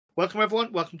Welcome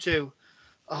everyone. Welcome to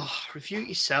Review It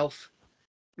Yourself.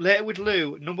 Later with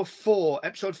Lou, number 4,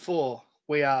 episode 4.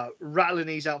 We are rattling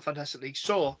these out fantastically.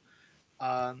 So,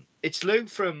 it's Lou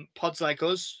from Pods Like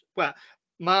Us. Well,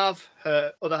 Marv,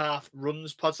 her other half,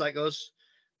 runs Pods Like Us,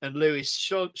 and Lou is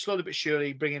slowly but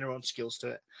surely bringing her own skills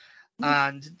to it.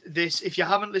 And this, if you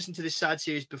haven't listened to this side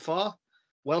series before,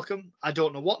 welcome. I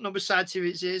don't know what number side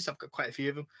series is. I've got quite a few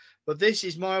of them, but this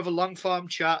is more of a long form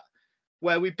chat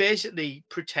where we basically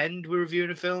pretend we're reviewing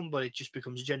a film, but it just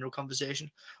becomes a general conversation.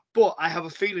 But I have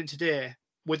a feeling today,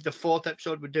 with the 4th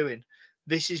episode we're doing,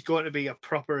 this is going to be a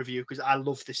proper review because I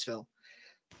love this film.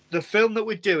 The film that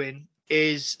we're doing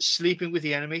is Sleeping with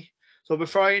the Enemy. So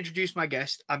before I introduce my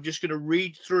guest, I'm just going to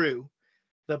read through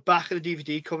the back of the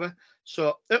DVD cover.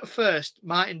 So at first,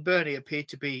 Martin Birney appeared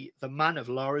to be the man of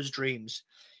Laura's dreams.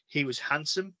 He was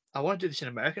handsome. I want to do this in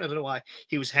American. I don't know why.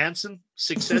 He was handsome,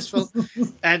 successful,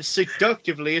 and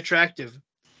seductively attractive.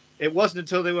 It wasn't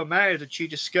until they were married that she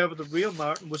discovered the real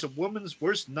Martin was a woman's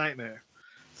worst nightmare.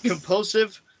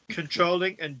 Compulsive,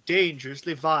 controlling, and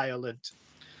dangerously violent.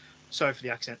 Sorry for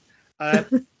the accent. Uh,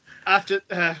 after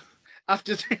uh,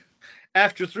 after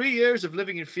after 3 years of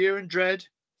living in fear and dread,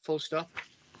 full stop.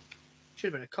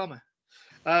 Should have been a comma.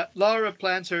 Laura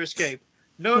plans her escape.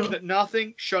 Knowing that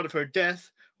nothing short of her death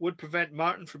would prevent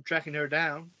Martin from tracking her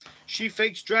down, she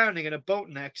fakes drowning in a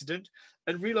boating accident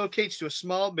and relocates to a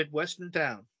small Midwestern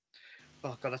town.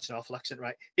 Oh, God, that's an awful accent,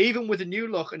 right? Even with a new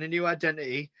look and a new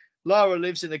identity, Laura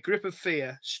lives in the grip of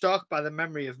fear, stalked by the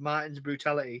memory of Martin's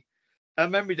brutality. A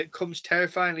memory that comes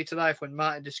terrifyingly to life when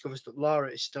Martin discovers that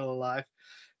Laura is still alive.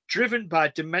 Driven by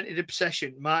demented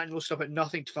obsession, Martin will stop at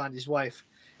nothing to find his wife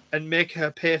and make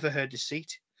her pay for her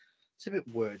deceit. It's a bit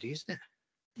wordy, isn't it?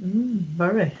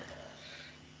 Very.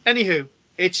 Anywho,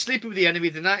 it's Sleeping with the Enemy,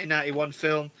 the 1991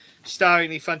 film, starring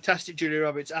the fantastic Julia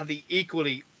Roberts and the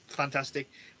equally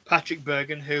fantastic Patrick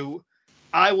Bergin, who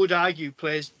I would argue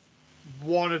plays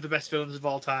one of the best villains of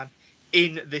all time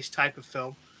in this type of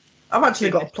film. I've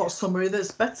actually got a plot summary that's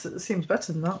better. That seems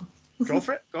better than that. Go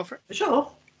for it. Go for it.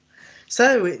 Sure.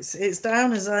 So it's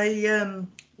down as a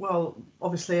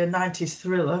obviously a 90s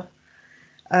thriller.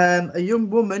 A young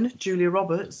woman, Julia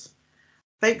Roberts,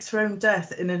 fakes her own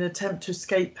death in an attempt to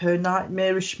escape her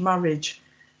nightmarish marriage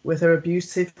with her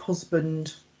abusive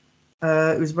husband,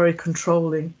 who's very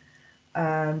controlling,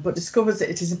 but discovers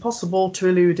that it is impossible to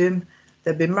elude him.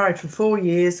 They've been married for 4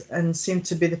 years and seem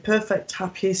to be the perfect,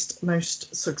 happiest,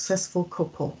 most successful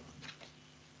couple.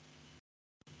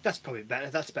 That's probably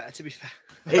better. That's better, to be fair.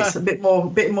 It's a bit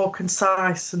more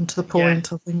concise and to the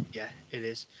point, yeah. I think. Yeah, it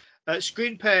is.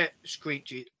 Screenplay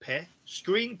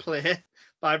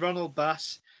by Ronald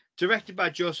Bass, directed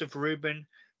by Joseph Rubin,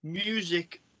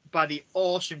 music by the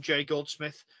awesome Jerry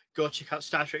Goldsmith. Go check out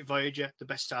Star Trek Voyager, the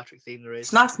best Star Trek theme there is.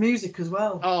 It's nice music as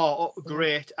well. Oh,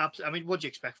 great. Absolutely. I mean, what do you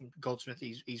expect from Goldsmith?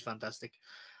 He's fantastic.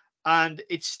 And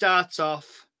it starts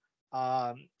off,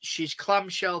 she's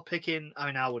clamshell picking. I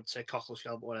mean, I would say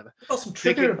cockleshell, but whatever. I've got some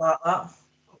trivia about that.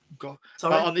 Go.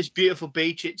 On this beautiful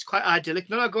beach. It's quite idyllic.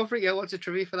 No, go for it. Yeah, what's the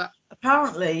trivia for that?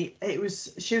 Apparently,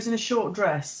 she was in a short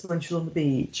dress when she was on the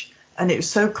beach, and it was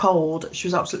so cold, she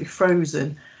was absolutely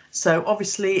frozen. So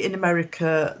obviously in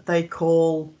America, they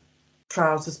call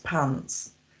trousers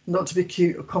pants, not to be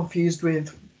cute or confused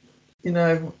with,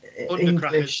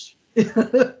 English.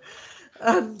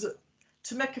 And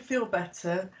to make her feel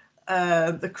better,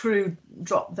 the crew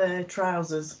dropped their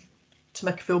trousers to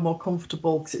make her feel more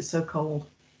comfortable because it's so cold.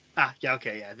 Yeah,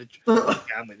 okay, yeah.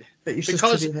 I'm with you.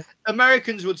 Because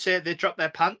Americans would say they drop their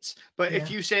pants, but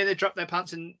if you say they drop their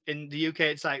pants in the UK,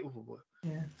 it's like,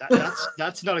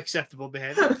 that's not acceptable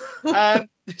behaviour.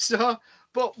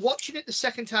 But watching it the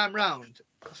second time round,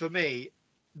 for me,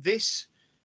 this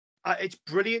it's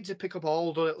brilliant to pick up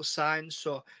all the little signs.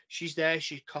 So she's there,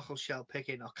 she's cockleshell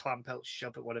picking or clam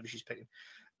shell pick, whatever she's picking.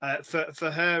 For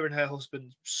her and her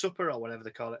husband, supper or whatever they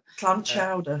call it. Clam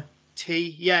chowder.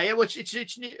 Tea, yeah. Well,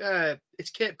 it's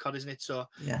Cape Cod, isn't it? So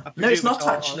yeah. No, it's not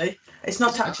actually. It's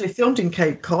not actually filmed in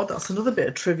Cape Cod. That's another bit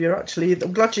of trivia, actually.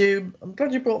 I'm glad you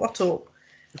brought that up.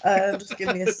 Just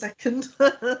give me a second.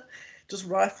 Just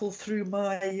rifle through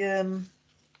my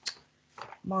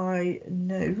my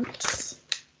notes.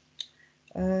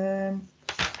 There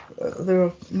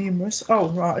are numerous. Oh,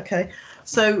 right, okay.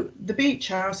 So the beach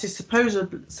house is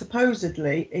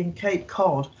supposedly in Cape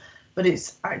Cod, but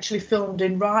it's actually filmed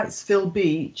in Wrightsville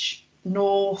Beach,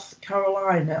 North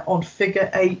Carolina, on Figure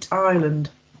 8 Island.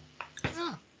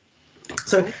 Oh.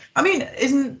 So, I mean,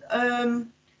 isn't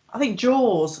I think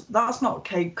Jaws? That's not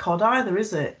Cape Cod either,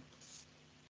 is it?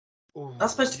 Ooh,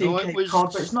 that's supposed to be in Cape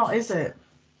Cod, but it's not, is it?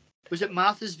 Was it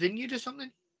Martha's Vineyard or something?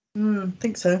 I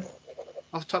think so.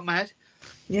 off the top of my head.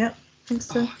 Yeah, I think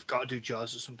so. Oh, I've got to do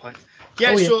Jaws at some point.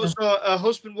 Yeah, Oh, yeah. so her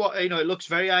husband, it looks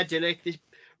very idyllic. This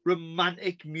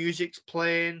romantic music's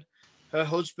playing. Her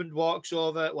husband walks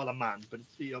over, well, a man, but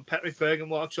Patrick Bergin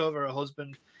walks over her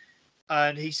husband,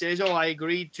 and he says, "Oh, I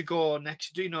agreed to go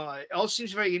next." It all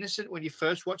seems very innocent when you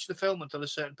first watch the film until a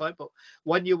certain point, but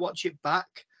when you watch it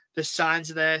back, the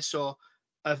signs are there, so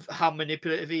of how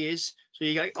manipulative he is. So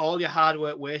you get all your hard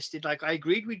work wasted. Like, I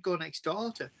agreed we'd go next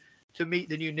door to meet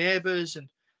the new neighbours,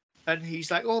 and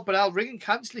he's like, "Oh, but I'll ring and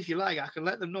cancel if you like. I can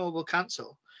let them know we'll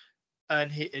cancel."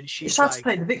 And she's He's trying like, to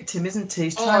play the victim, isn't he?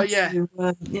 He's "Oh trying yeah,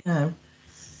 to,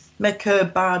 make her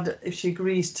bad if she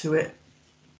agrees to it.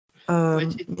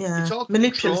 it's all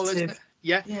control, isn't it? Manipulative.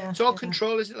 Yeah, Yeah, it's all yeah.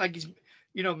 control, isn't it? Like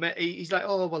he's like,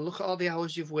 "Oh well, look at all the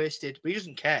hours you've wasted," but he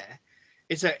doesn't care.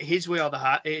 It's his way or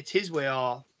it's his way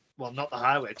or well, not the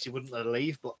highway because he wouldn't let her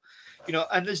leave, but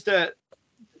and there's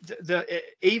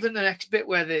even the next bit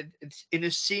where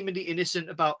it's seemingly innocent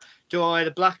about, do I wear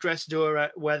the black dress, do I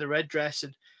wear the red dress,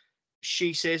 and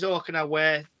she says, "Oh, can I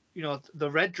wear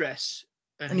the red dress?"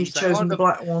 And he's like, chosen "Oh, the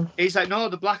black one. He's like, "No,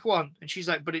 the black one," and she's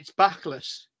like, "But it's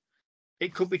backless.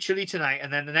 It could be chilly tonight."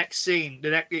 And then the next scene,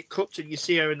 it cuts and you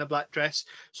see her in the black dress.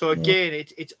 So again,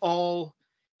 it's all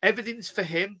everything's for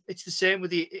him. It's the same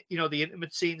with the the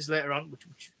intimate scenes later on,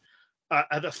 which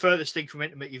are the furthest thing from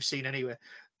intimate you've seen anyway.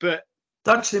 But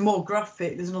they're actually more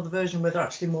graphic. There's another version where they're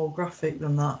actually more graphic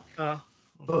than that.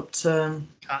 But it's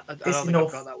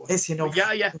enough. It's enough.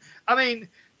 But yeah. I mean,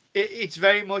 it's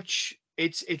very much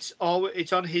it's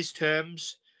on his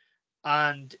terms,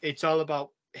 and it's all about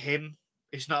him.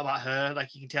 It's not about her.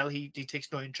 Like, you can tell he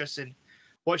takes no interest in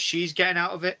what she's getting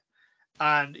out of it,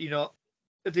 and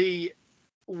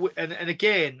and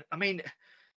again, I mean,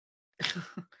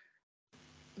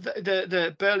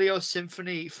 the Berlioz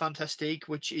Symphony Fantastique,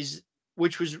 which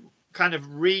was kind of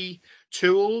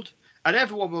retooled, and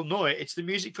everyone will know it. It's the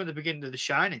music from the beginning of The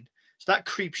Shining, so that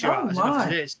creeps you out as enough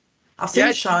as it is. I've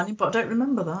seen Shining, but I don't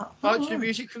remember that. It's the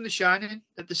music from The Shining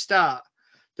at the start.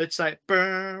 That's like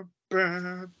burr,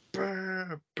 burr,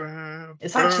 burr, burr.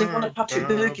 It's actually one of Patrick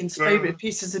Bergin's favourite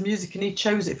pieces of music, and he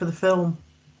chose it for the film.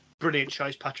 Brilliant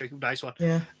choice, Patrick. Nice one.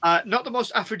 Yeah. Not the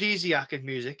most aphrodisiac of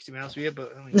music, to be honest with you,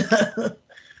 but I mean,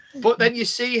 but then you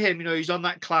see him. He's on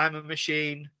that climber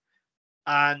machine,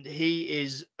 and he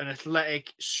is an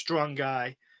athletic, strong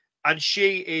guy, and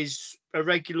she is a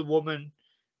regular woman.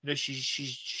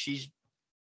 She's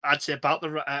I'd say about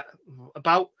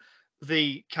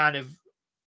the kind of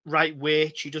right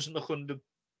weight. She doesn't look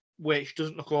underweight. She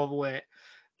doesn't look overweight.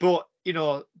 But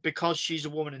because she's a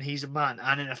woman and he's a man,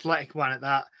 and an athletic man at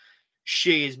that,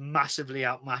 she is massively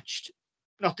outmatched.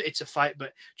 Not that it's a fight,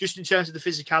 but just in terms of the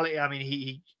physicality. I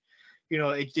mean,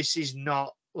 this is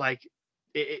not like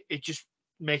it just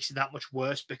makes it that much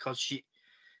worse because she,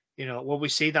 when we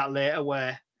see that later,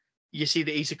 where you see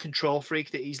that he's a control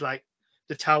freak, that he's like,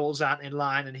 the towels aren't in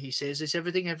line, and he says, "Is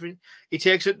everything?" He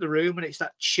takes it to the room, and it's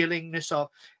that chillingness of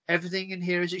everything in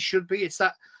here as it should be. It's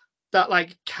that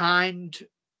like kind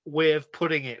way of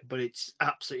putting it, but it's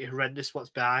absolutely horrendous what's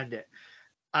behind it.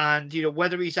 And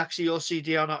whether he's actually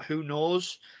OCD or not, who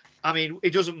knows? I mean,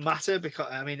 it doesn't matter,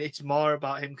 because I mean, it's more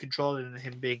about him controlling and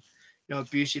him being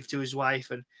abusive to his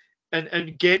wife, and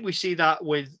again we see that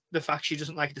with the fact she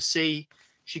doesn't like the sea,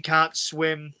 she can't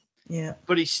swim,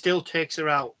 but he still takes her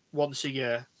out once a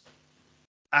year.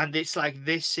 And it's like,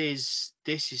 this is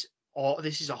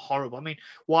a horrible. I mean,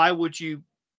 why would you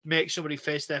make somebody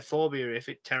face their phobia if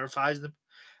it terrifies them?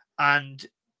 And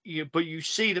but you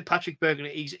see that Patrick Bergin,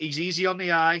 he's easy on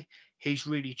the eye. He's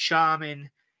really charming.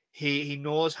 He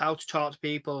knows how to talk to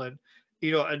people, and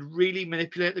and really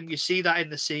manipulate them. You see that in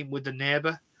the scene with the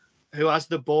neighbor who has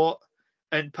the boat,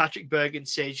 and Patrick Bergin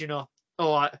says,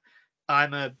 "Oh,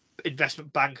 I'm a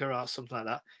investment banker," or something like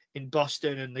that, in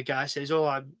Boston, and the guy says, "Oh,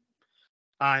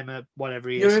 I'm a whatever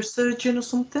he is." You're a surgeon or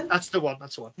something? That's the one.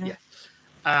 Yeah.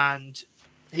 And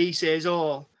he says,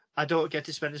 "Oh, I don't get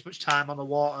to spend as much time on the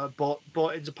water, but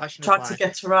boating's a passion of mine." Try to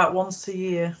get her out once a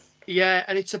year. Yeah,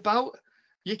 and it's about,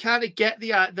 you kind of get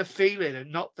the feeling,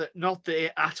 and not that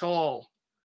it at all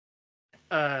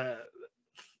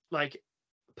like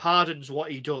pardons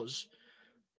what he does,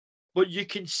 but you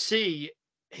can see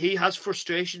he has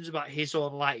frustrations about his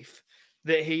own life,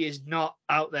 that he is not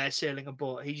out there sailing a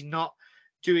boat. He's not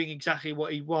doing exactly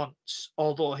what he wants,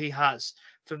 although he has,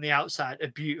 from the outside, a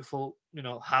beautiful,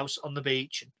 house on the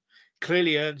beach, and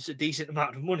clearly earns a decent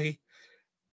amount of money.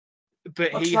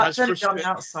 But he has on the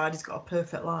outside, he's got a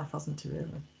perfect life, hasn't he? Really,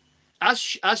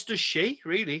 as does she,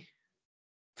 really,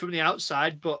 from the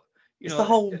outside. But it's the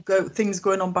whole things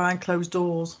going on behind closed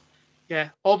doors. Yeah,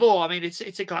 although I mean, it's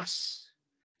a glass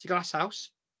It's a glass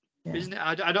house, Yeah. isn't it?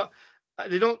 I don't.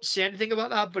 They don't say anything about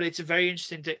that, but it's a very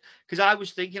interesting thing because I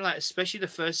was thinking, like, especially the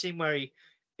first scene where he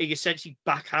essentially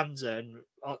backhands her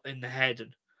in the head,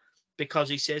 and because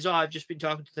he says, "Oh, I've just been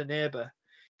talking to the neighbour."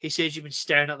 He says you've been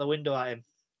staring out the window at him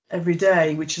every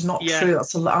day, which is not Yeah. true.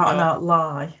 That's an out and out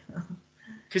lie.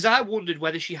 because I wondered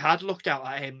whether she had looked out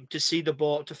at him to see the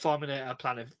boat to formulate a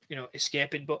plan of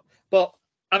escaping. But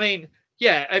I mean,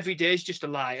 yeah, every day is just a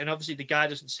lie, and obviously the guy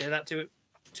doesn't say that to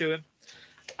him,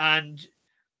 and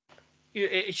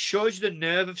it shows you the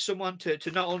nerve of someone to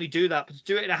not only do that, but to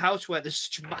do it in a house where there's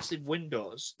such massive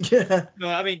windows. Yeah. No,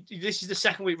 I mean, this is the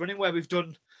second week running where we've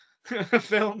done a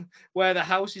film where the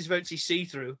house is virtually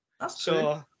see-through. That's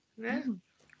So, true. yeah. Mm.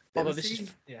 Although this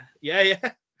is, yeah.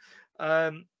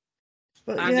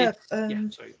 But and yeah,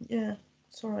 sorry. yeah,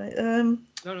 sorry. No,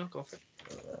 go for it.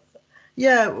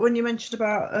 Yeah, when you mentioned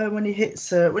about when he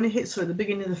hits her at the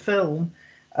beginning of the film,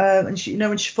 and she,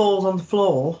 when she falls on the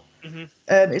floor,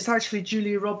 it's actually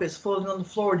Julia Roberts falling on the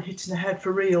floor and hitting her head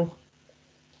for real,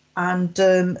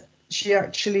 and she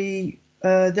actually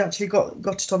they actually got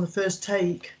it on the first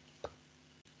take.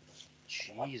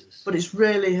 Jesus. But it's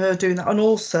really her doing that, and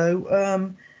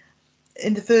also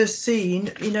in the first scene,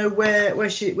 where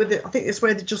she I think it's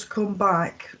where they just come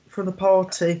back from the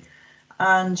party,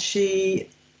 and she.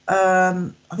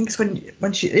 I think it's when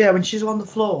she's on the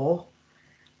floor.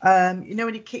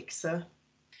 When he kicks her,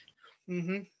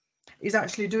 he's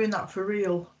actually doing that for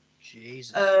real.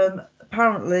 Jesus.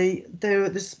 Apparently, there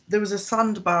was a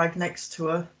sandbag next to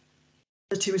her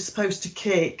that he was supposed to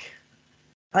kick,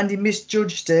 and he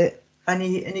misjudged it, and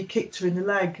he kicked her in the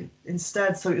leg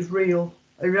instead. So it was real.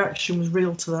 A reaction was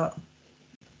real to that.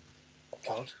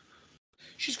 God.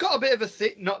 She's got a bit of a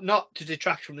thing, not to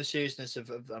detract from the seriousness of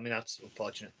I mean, that's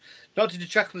unfortunate. Not to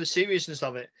detract from the seriousness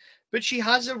of it, but she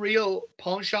has a real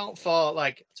penchant for,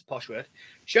 like, it's a posh word.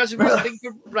 She has a real thing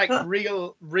for, like,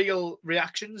 real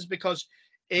reactions, because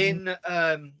in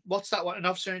what's that one? An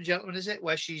Officer and a Gentleman, is it?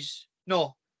 Where she's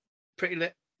Pretty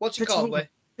Lit. What's it called?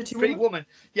 Pretty Woman.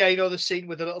 Yeah, the scene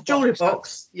with the little jewelry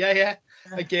box. Yeah.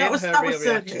 Again, that was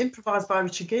improvised by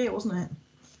Richard Gere, wasn't it?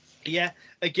 Yeah,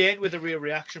 again with a real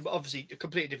reaction, but obviously a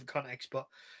completely different context. But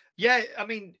yeah, I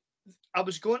mean, I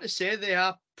was going to say they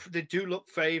do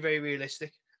look very, very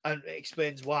realistic, and it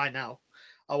explains why now.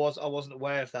 I wasn't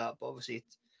aware of that, but obviously,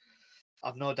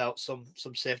 I've no doubt some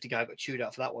safety guy got chewed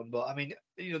out for that one. But I mean,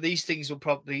 these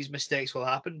mistakes will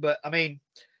happen. But I mean,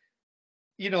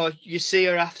 you see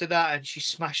her after that, and she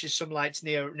smashes some lights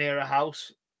near a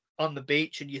house on the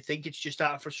beach, and you think it's just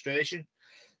out of frustration.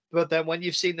 But then when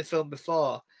you've seen the film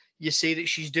before, you see that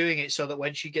she's doing it so that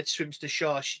when she swims to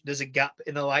shore, there's a gap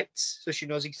in the lights, so she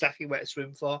knows exactly where to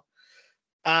swim for.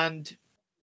 And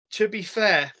to be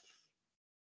fair,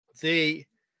 you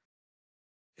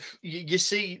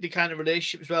see the kind of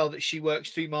relationship as well, that she works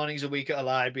 3 mornings a week at a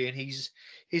library, and he's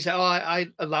like, "Oh, I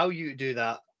allow you to do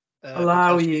that."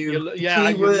 Allow you.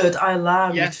 Key word. I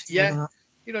allow you to do that.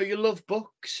 You love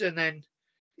books, and then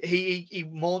he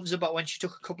moans about when she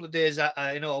took a couple of days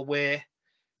away,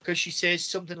 because she says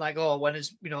something like, "Oh, when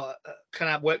is can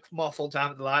I work more full time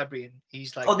at the library?" And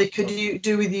he's like, they could you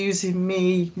do with using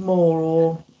me more,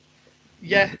 or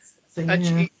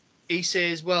and he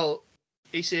says, well,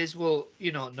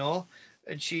 no,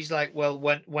 and she's like, "Well,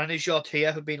 when has your tea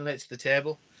ever been lit to the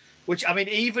table?" Which, I mean,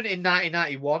 even in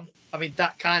 1991, I mean,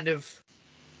 that kind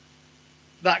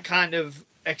of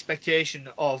expectation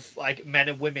of, like, men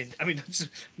and women, I mean, that's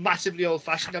massively old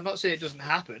fashioned. I'm not saying it doesn't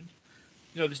happen.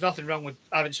 There's nothing wrong with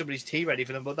having somebody's tea ready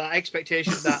for them, but that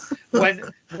expectation that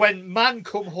when man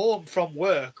come home from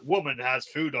work, woman has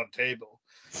food on table.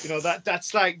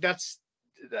 That's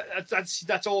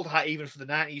old hat even for the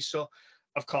 90s. So,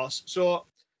 of course,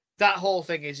 that whole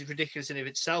thing is ridiculous in of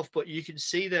itself. But you can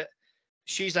see that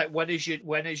she's like, when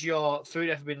has your food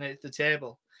ever been laid at the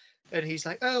table? And he's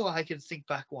like, "Oh, I can think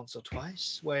back once or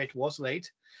twice where it was late."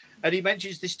 And he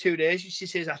mentions this 2 days. She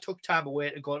says, "I took time away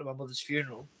to go to my mother's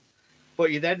funeral."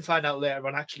 But you then find out later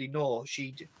on, actually, no,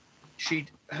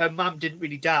 her mum didn't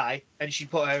really die, and she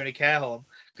put her in a care home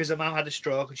because her mum had a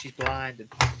stroke and she's blind,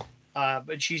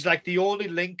 and she's like the only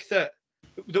link that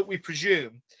we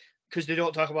presume, because they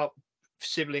don't talk about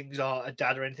siblings or a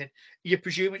dad or anything. You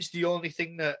presume it's the only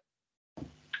thing that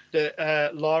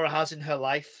Laura has in her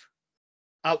life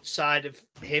outside of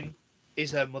him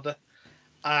is her mother,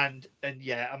 and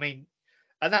yeah, I mean,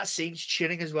 and that scene's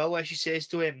chilling as well, where she says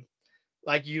to him,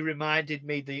 like, "You reminded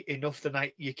me enough the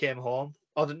night you came home,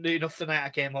 or enough the night I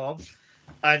came home,"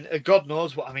 and God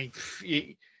knows what I mean.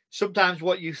 Sometimes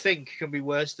what you think can be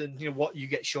worse than what you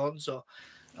get shown. So,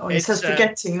 he says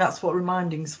forgetting. That's what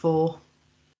reminding's for.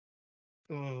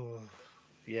 Yeah,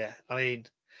 yeah. I mean,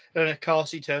 and of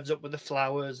course he turns up with the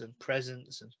flowers and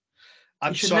presents, and You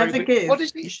I'm should sorry, never but give. what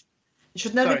is he? You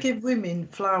should never Sorry. give women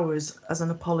flowers as an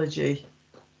apology.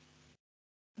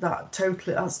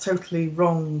 That's totally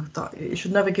wrong. That you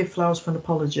should never give flowers for an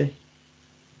apology.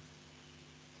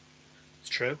 It's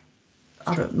true.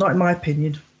 Not in my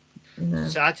opinion. You know.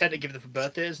 So I tend to give them for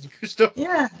birthdays and stuff.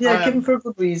 Yeah, give them for a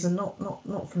good reason, not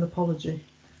for an apology.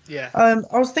 Yeah.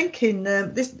 I was thinking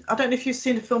this. I don't know if you've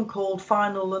seen a film called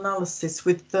Final Analysis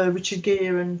with Richard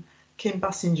Gere and Kim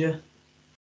Basinger.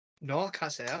 No, I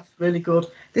can't say I have. Really good.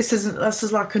 This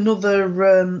is like another.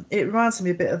 It reminds me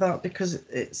a bit of that because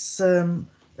it's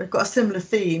they've got a similar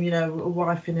theme. You know, a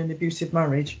wife in an abusive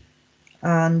marriage,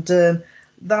 and that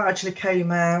actually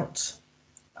came out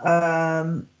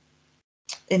in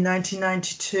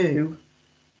 1992.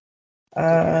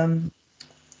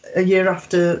 A year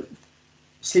after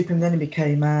Sleeping with the Enemy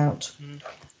came out,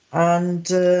 and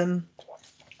you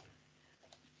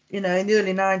know, in the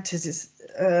early 90s,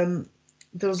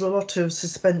 there was a lot of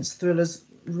suspense thrillers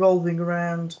revolving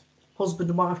around husband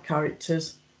and wife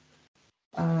characters,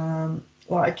 like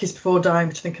A Kiss Before Dying,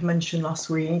 which I think I mentioned last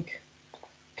week,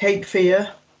 Cape Fear,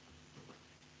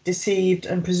 Deceived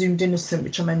and Presumed Innocent,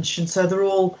 which I mentioned. So they're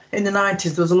all in the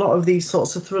 90s. There was a lot of these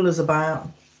sorts of thrillers about,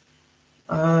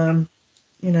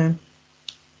 you know.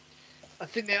 I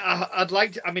think I'd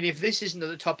like to. I mean, if this isn't at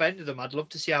the top end of them, I'd love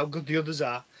to see how good the others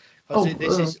are.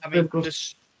 This is. I mean,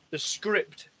 the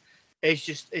script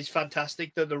is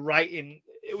fantastic. The writing,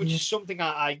 which is something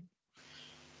I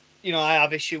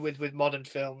have issue with modern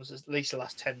films, at least the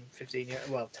last 10, 15 years.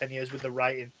 Well, 10 years with the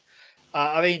writing.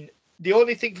 I mean, the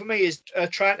only thing for me is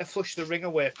trying to flush the ring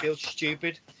away feels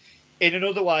stupid in an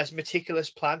otherwise meticulous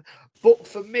plan. But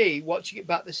for me, watching it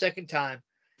back the second time,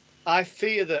 I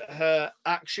fear that her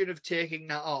action of taking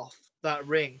that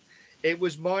ring, it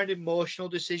was more an emotional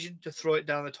decision to throw it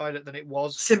down the toilet than it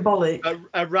was symbolic,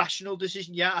 a rational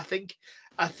decision. Yeah, I think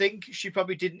she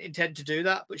probably didn't intend to do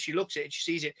that, but she looks at it, she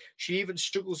sees it. She even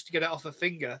struggles to get it off her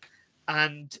finger,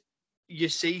 and you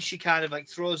see she kind of like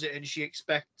throws it, and she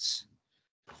expects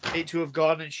it to have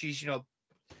gone, and she's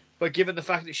but given the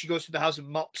fact that she goes to the house and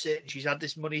mops it, and she's had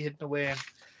this money hidden away,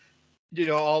 and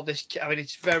all this. I mean,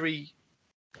 it's very,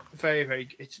 very, very.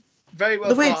 It's very well.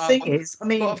 The weird thing is, I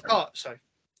mean, but of course, sorry.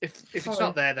 If it's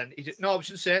not there, then no. I was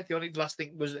going to say the last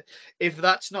thing was if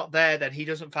that's not there, then he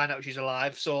doesn't find out she's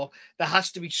alive. So there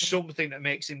has to be something that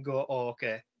makes him go, "Oh,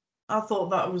 okay." I thought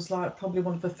that was like probably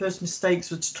one of the first mistakes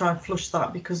was to try and flush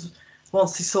that because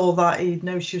once he saw that, he'd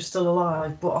know she was still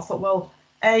alive. But I thought, well,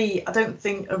 A, I don't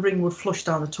think a ring would flush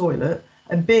down the toilet,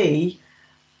 and B,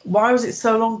 why was it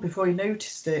so long before he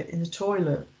noticed it in the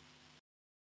toilet?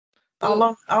 How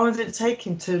long did it take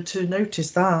him to notice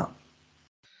that?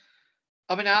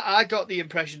 I mean, I got the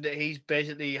impression that he's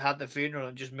basically had the funeral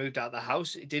and just moved out of the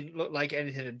house. It didn't look like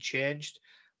anything had changed.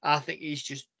 I think he's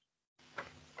just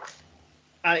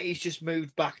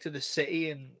moved back to the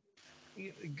city and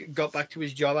got back to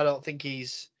his job. I don't think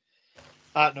he's.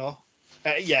 I don't know.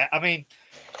 Yeah, I mean.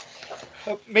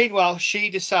 Meanwhile, she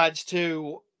decides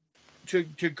to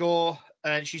go,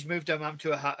 and she's moved her mum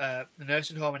to a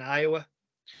nursing home in Iowa.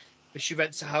 She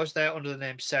rents a house there under the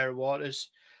name Sarah Waters.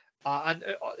 And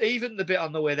even the bit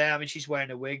on the way there, I mean, she's wearing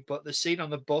a wig, but the scene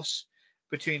on the bus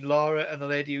between Laura and the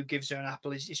lady who gives her an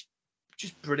apple is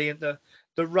just brilliant. The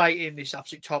writing is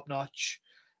absolutely top notch.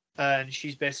 And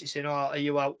she's basically saying, "Oh, are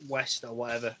you out west or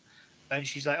whatever?" And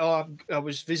she's like, "Oh, I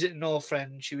was visiting an old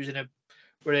friend. She was in a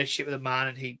relationship with a man,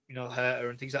 and he, hurt her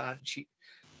and things like that."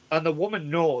 And the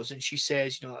woman knows, and she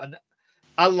says, and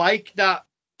I like that.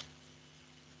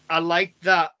 I like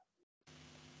that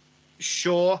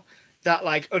show that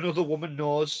like another woman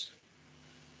knows.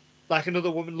 Like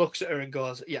another woman looks at her and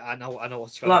goes, "Yeah, I know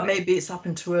what's right." Like maybe it's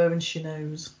happened to her and she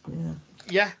knows. Yeah.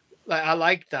 Yeah, like I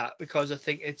like that because I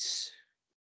think it's.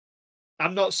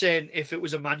 I'm not saying if it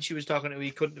was a man she was talking to, he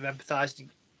couldn't have empathized.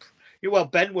 Well,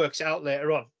 Ben works out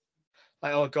later on,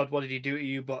 like, "Oh God, what did he do to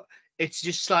you?" But it's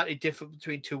just slightly different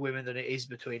between two women than it is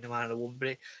between a man and a woman.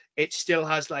 But it still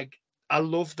has like. I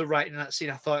love the writing in that scene.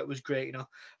 I thought it was great.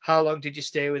 How long did you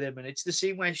stay with him? And it's the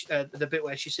scene where the bit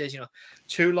where she says,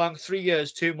 too long, 3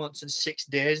 years, 2 months, and 6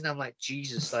 days. And I'm like,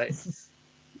 Jesus, like,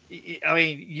 I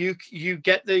mean, you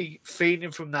get the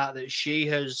feeling from that she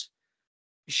has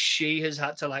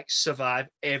had to like survive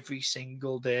every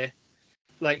single day.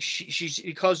 Like she's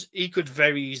because he could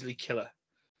very easily kill her,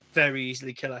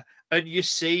 and you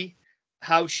see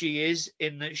how she is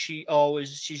in that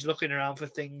she's looking around for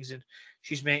things and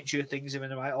she's making sure things are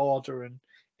in the right order and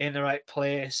in the right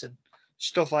place and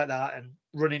stuff like that, and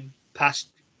running past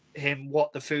him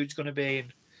what the food's going to be.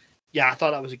 And yeah, I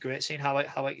thought that was a great scene. How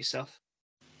about yourself?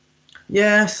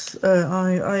 Yes,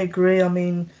 I agree. I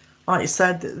mean, like you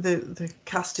said, the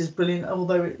cast is brilliant.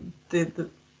 Although the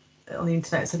on the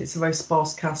internet it said it's a very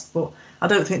sparse cast, but I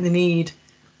don't think they need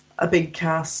a big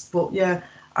cast. But yeah,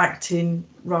 acting,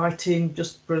 writing,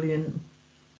 just brilliant.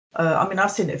 I mean,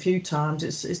 I've seen it a few times.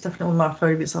 It's definitely one of my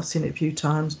favourites. I've seen it a few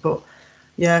times, but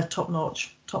yeah, top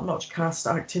notch cast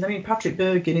acting. I mean, Patrick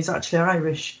Bergin is actually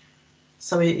Irish,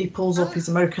 so he pulls off his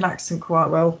American accent quite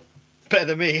well.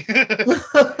 Better than me.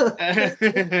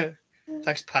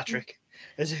 Thanks, Patrick.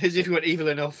 As if you weren't evil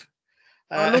enough.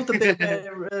 I love the bit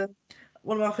where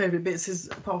one of my favourite bits is,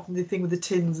 apart from the thing with the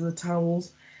tins and the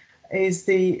towels, is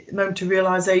the moment of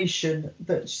realisation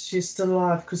that she's still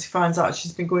alive because he finds out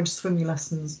she's been going to swimming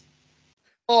lessons.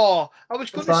 Oh, I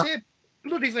was going to say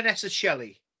bloody Vanessa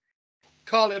Shelley.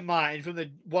 Colin Martin from the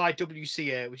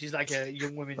YWCA, which is like a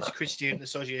Young Women's Christian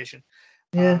Association.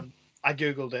 Yeah. I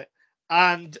googled it,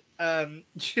 and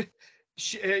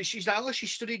she's like, "Oh, she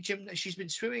studied gym. She's been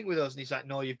swimming with us." And he's like,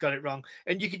 "No, you've got it wrong."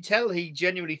 And you can tell he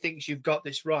genuinely thinks you've got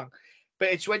this wrong. But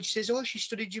it's when she says, "Oh, she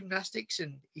studied gymnastics,"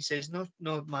 and he says, "No,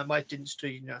 my wife didn't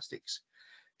study gymnastics."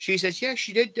 She says, "Yeah,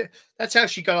 she did. That's how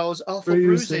she got all those awful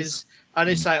bruises." And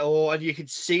it's like, oh, and you can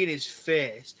see in his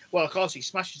face. Well, of course, he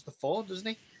smashes the phone, doesn't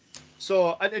he?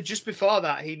 So, and just before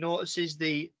that, he notices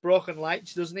the broken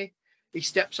lights, doesn't he? He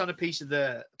steps on a piece of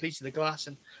the glass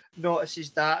and notices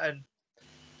that, and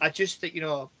I just think,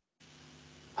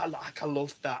 I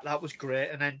loved that. That was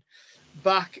great. And then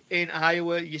back in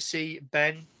Iowa, you see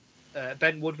Ben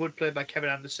Woodward, played by Kevin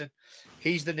Anderson.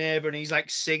 He's the neighbor, and he's like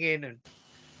singing and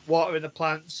watering the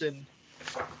plants, and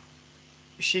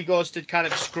she goes to kind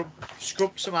of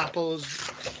scrub some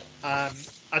apples.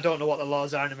 I don't know what the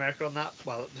laws are in America on that.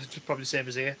 Well, it's probably the same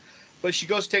as here. But she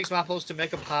goes to take some apples to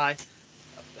make a pie.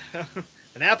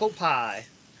 An apple pie.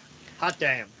 Hot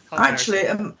damn. Actually,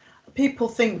 people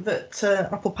think that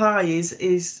apple pie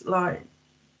is like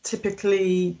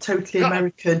typically totally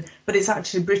American, but it's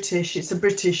actually British. It's a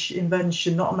British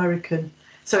invention, not American.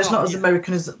 So it's not as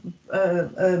American as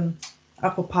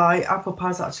apple pie. Apple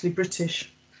pie is actually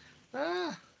British.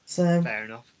 So fair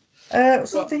enough.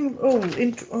 Something. I was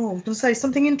going to say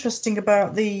something interesting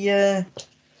about the.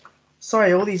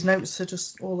 Sorry, all these notes are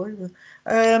just all over.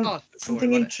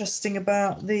 Something interesting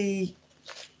about the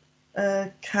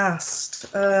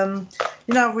cast.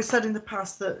 We said in the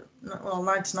past that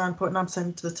 99.9%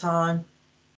 of the time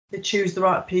they choose the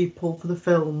right people for the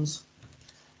films.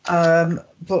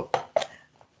 But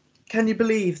can you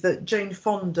believe that Jane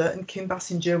Fonda and Kim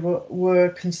Basinger were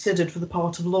considered for the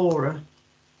part of Laura?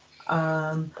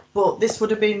 But this would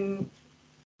have been,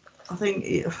 I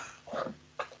think,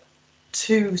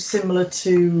 too similar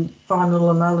to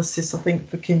Final Analysis, I think,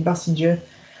 for Kim Basinger.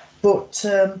 But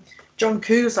John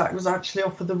Cusack was actually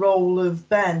offered the role of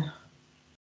Ben.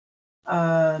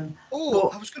 I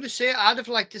was going to say, I'd have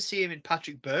liked to see him in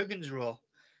Patrick Bergen's role.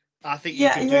 I think you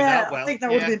could do that well. I think that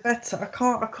would have been better. I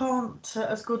can't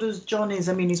as good as John is.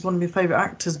 I mean, he's one of my favourite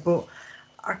actors, but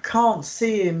I can't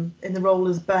see him in the role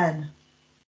as Ben.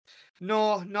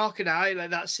 No, nor can I.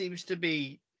 Like, that seems to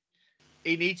be.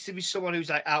 He needs to be someone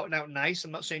who's like out and out nice.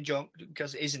 I'm not saying John,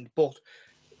 because it isn't, but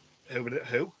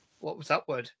who? What was that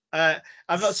word? I'm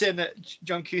not saying that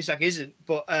John Cusack isn't,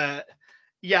 but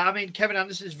yeah, I mean, Kevin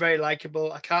Anderson is very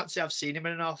likable. I can't say I've seen him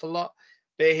in an awful lot,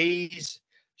 but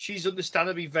she's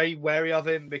understandably very wary of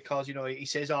him because, he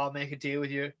says, "Oh, I'll make a deal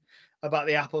with you about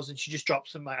the apples," and she just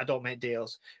drops them like, "I don't make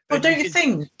deals." But don't you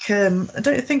think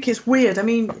it's weird? I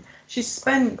mean, she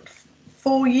spent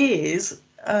 4 years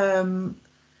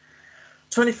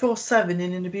 24/7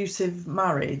 in an abusive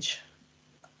marriage,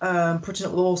 putting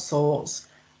up with all sorts,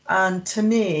 and to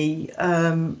me,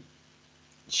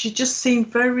 she just seemed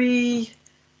very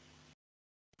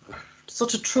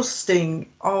sort of trusting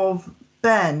of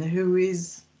Ben, who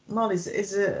is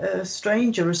a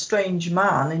stranger, a strange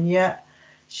man, and yet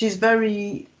she's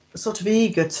very sort of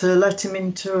eager to let him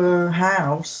into her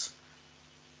house.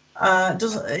 I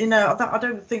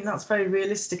don't think that's very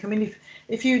realistic. I mean,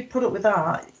 if you put up with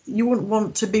that, you wouldn't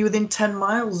want to be within 10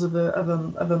 miles of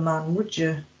a man, would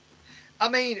you? I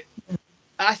mean,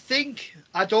 I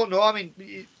don't know. I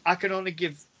mean, I can only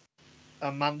give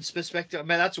a man's perspective. I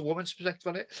mean, that's a woman's perspective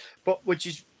on it, but which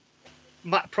is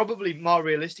probably more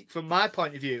realistic from my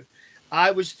point of view.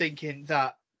 I was thinking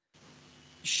that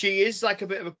she is like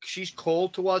she's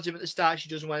cold towards him at the start. She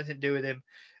doesn't want anything to do with him,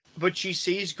 but she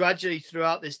sees gradually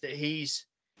throughout this that he's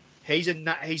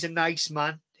a nice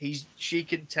man. She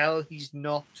can tell he's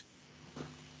not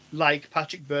like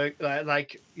Patrick Berg,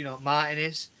 like Martin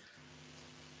is,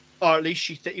 or at least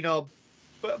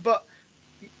but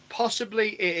possibly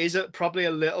it is probably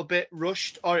a little bit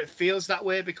rushed, or it feels that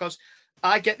way because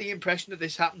I get the impression that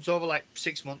this happens over like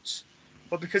 6 months,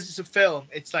 but because it's a film,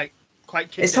 it's like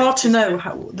quite. It's hard to condensed. know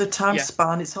how the time Yeah,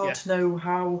 span. It's hard yeah. to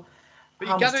know But you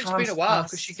how much gather it's been time's a while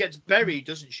because she passed. gets buried,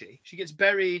 doesn't she? She gets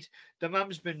buried. The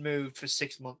mum's been moved for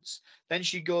 6 months. Then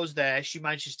she goes there. She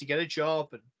manages to get a job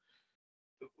and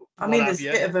I what mean, have there's a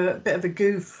you. bit of a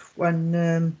goof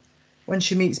when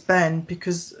she meets Ben,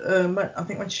 because I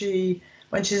think when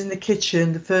she's in the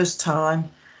kitchen the first time,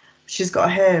 she's got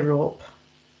her hair up,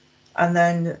 and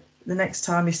then the next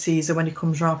time he sees her when he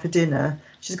comes round for dinner,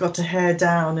 she's got her hair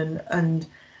down, and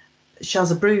she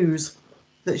has a bruise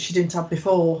that she didn't have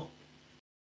before.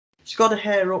 She's got her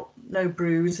hair up, no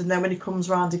bruise, and then when he comes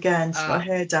round again, she's got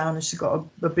her hair down and she's got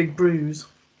a big bruise.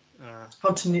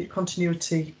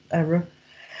 Continuity error.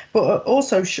 But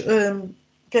also,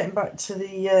 getting back to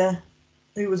the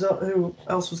who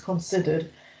else was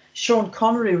considered, Sean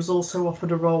Connery was also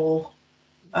offered a role,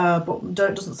 but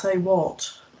doesn't say what.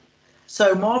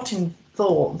 So Martin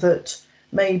thought that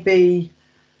maybe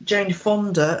Jane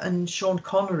Fonda and Sean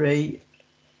Connery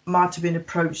might have been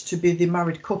approached to be the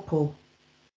married couple.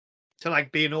 To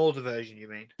like be an older version, you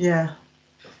mean? Yeah.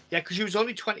 Yeah, because she was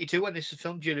only 22 when this was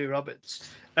filmed, Julia Roberts,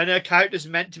 and her character's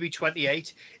meant to be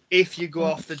 28 if you go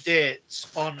off the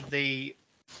dates on the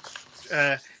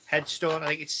headstone. I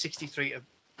think it's 63 or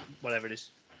whatever it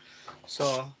is.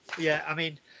 So yeah, I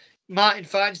mean, Martin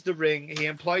finds the ring. He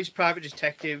employs private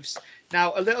detectives.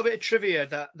 Now, a little bit of trivia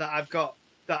that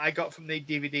I got from the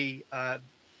DVD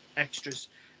extras,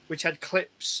 which had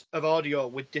clips of audio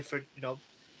with different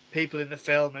people in the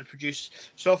film and producers.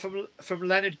 So from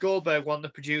Leonard Goldberg, one of the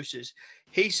producers,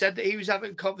 he said that he was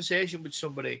having a conversation with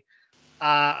somebody,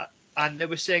 and they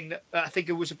were saying that I think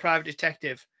it was a private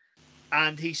detective,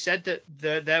 and he said that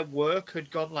their work had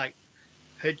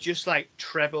just like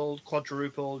trebled,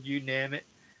 quadrupled, you name it,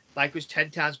 like was 10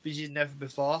 times busier than ever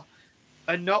before,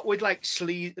 and not with like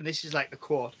sleaze. And this is like the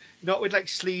quote, not with like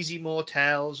sleazy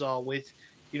motels or with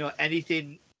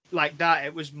anything like that.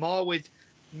 It was more with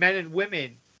men and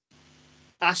women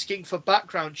asking for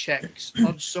background checks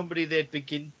on somebody they'd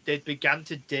began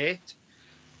to date,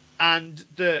 and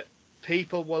the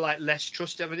people were like less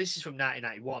trusted. I mean, this is from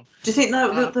 1991. Do you think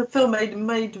that the film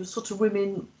made sort of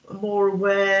women more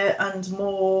aware and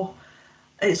more?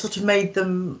 It sort of made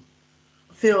them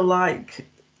feel like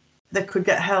they could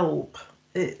get help.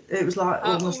 It was like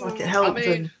almost like it helped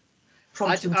them,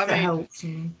 prompted them to get help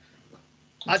and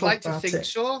I'd talk like to about think it.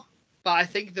 so, but I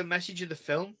think the message of the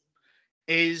film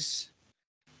is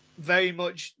very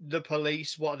much the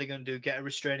police. What are they going to do? Get a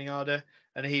restraining order,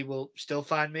 and he will still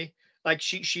find me. Like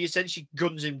she essentially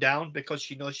guns him down because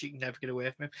she knows she can never get away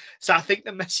from him. So I think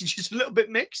the message is a little bit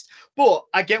mixed, but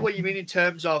I get what you mean in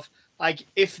terms of like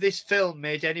if this film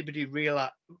made anybody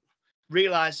realize.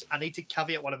 I need to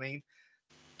caveat what I mean,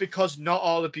 because not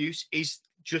all abuse is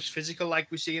just physical,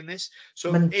 like we see in this.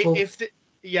 So Mental. if the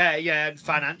and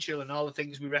financial and all the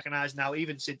things we recognize now,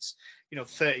 even since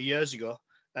 30 years ago.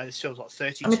 This film's what,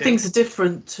 32. I mean, things are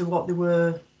different to what they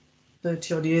were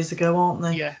 30 odd years ago, aren't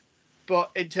they? Yeah, but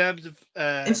in terms of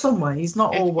in some ways,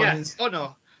 not always. Oh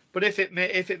no, but if it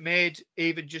made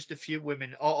even just a few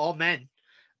women or men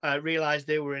realize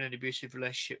they were in an abusive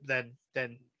relationship, then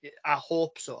I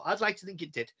hope so. I'd like to think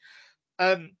it did.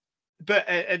 But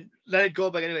and Leonard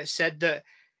Goldberg anyway said that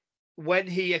when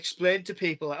he explained to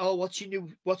people like, oh, what's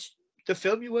the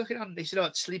film you're working on? They said, oh,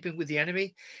 it's Sleeping with the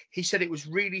Enemy. He said it was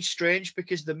really strange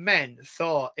because the men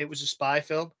thought it was a spy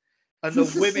film, and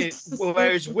the women,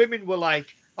 whereas women were like,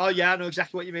 oh yeah, I know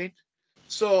exactly what you mean.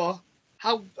 So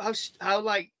how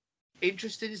like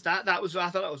interesting is that? I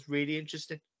thought that was really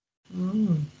interesting.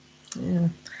 Yeah.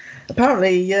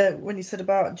 Apparently, when you said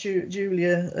about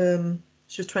Julia,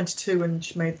 she was 22 when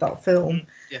she made that film.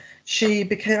 Yeah. She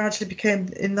became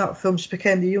in that film. She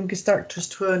became the youngest actress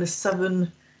to earn a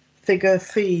 7-figure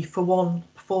fee for one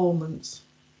performance.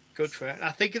 Good for it.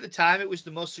 I think at the time it was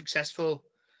the most successful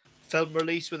film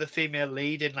release with a female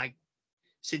lead in like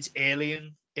since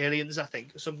Aliens, I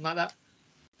think, or something like that.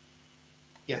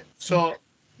 Yeah. So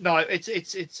no,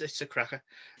 it's a cracker.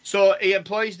 So he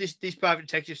employs these private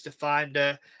detectives to find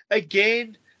her.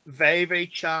 Again, very, very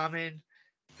charming,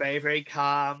 very, very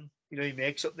calm. He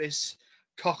makes up this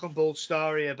cock and bull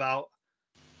story about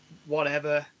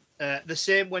whatever. The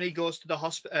same when he goes to the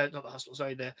hospital, not the hospital,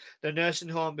 sorry, the nursing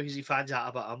home, because he finds out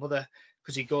about her mother,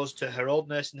 because he goes to her old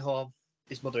nursing home,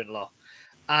 his mother-in-law,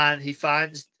 and he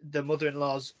finds the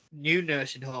mother-in-law's new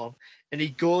nursing home, and he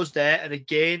goes there, and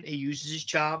again he uses his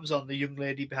charms on the young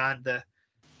lady behind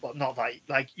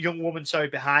young woman,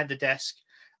 behind the desk,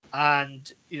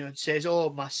 and says,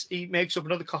 oh, he makes up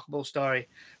another cock and bull story.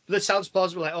 But that sounds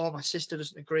plausible, like, oh, my sister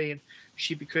doesn't agree and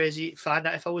she'd be crazy. Find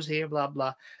out if I was here, blah,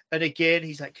 blah. And again,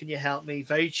 he's like, can you help me?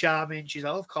 Very charming. She's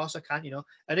like, oh, of course I can, you know.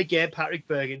 And again, Patrick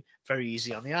Bergin, very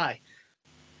easy on the eye.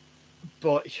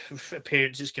 But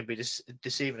appearances can be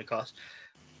deceiving, of course.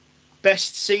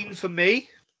 Best scene for me,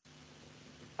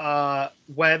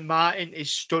 where Martin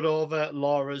is stood over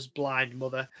Laura's blind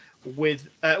mother with,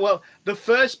 the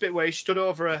first bit where he stood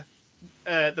over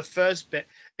her, the first bit,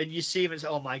 and you see him as,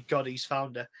 oh my God, he's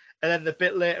found her. And then the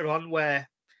bit later on where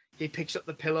he picks up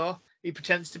the pillow, he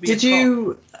pretends to be Did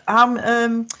you,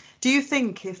 do you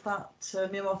think if that,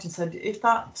 Mia Martin said, if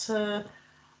that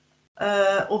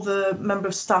other member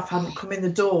of staff hadn't come in the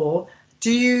door,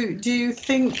 do you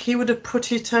think he would have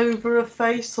put it over her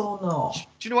face or not?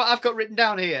 Do you know what I've got written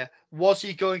down here? Was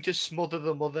he going to smother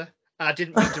the mother? I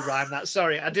didn't mean to rhyme that.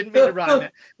 Sorry, I didn't mean to rhyme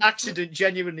it. Accident,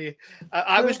 genuinely.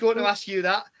 I was going to ask you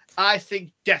that. I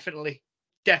think definitely.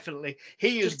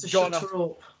 He has Just to gone shut off. her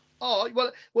up. Oh,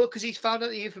 well, because he's found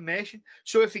out the information.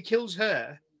 So if he kills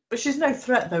her... But she's no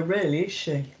threat, though, really, is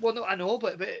she? Well, no, I know,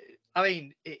 but I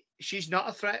mean, she's not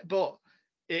a threat, but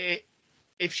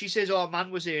if she says, oh, a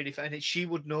man was here, and she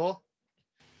would know.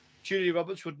 Julia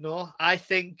Roberts would know. I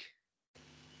think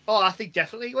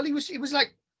definitely. Well, he was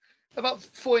like about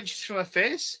 4 inches from her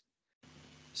face.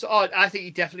 So I think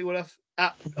he definitely would have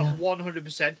at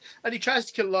 100%. And he tries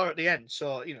to kill Laura at the end.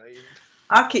 So, you know.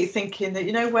 I keep thinking that,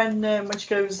 you know, when she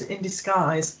goes in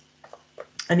disguise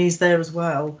and he's there as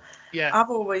well. Yeah.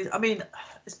 I mean,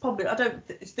 it's probably,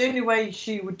 it's the only way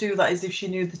she would do that is if she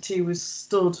knew that he was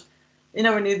stood, you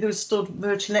know, when they were stood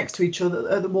virtually next to each other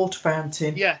at the water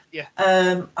fountain. Yeah.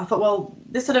 I thought, well,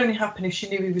 this would only happen if she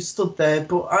knew he was stood there.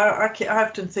 But I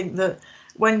often think that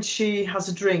when she has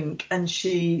a drink and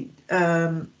she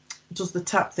does the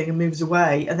tap thing and moves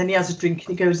away, and then he has a drink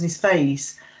and he goes in his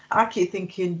face, I keep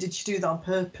thinking, did she do that on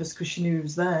purpose because she knew he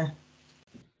was there?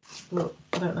 But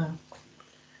I don't know.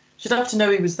 She'd have to know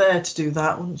he was there to do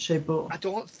that, wouldn't she? But I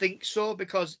don't think so,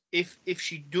 because if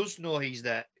she does know he's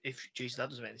there, that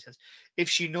doesn't make any sense. If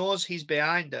she knows he's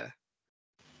behind her,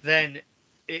 then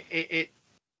it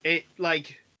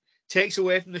like takes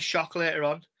away from the shock later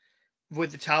on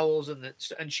with the towels and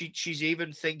she's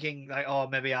even thinking like, oh,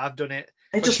 maybe I've done it.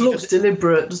 It just looks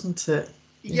deliberate, doesn't it?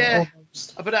 Yeah,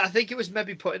 but I think it was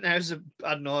maybe put in there as a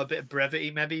bit of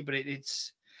brevity, maybe, but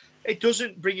it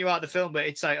doesn't bring you out of the film, but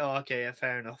it's like, oh, okay, yeah,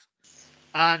 fair enough.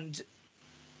 And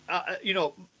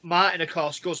Martin, of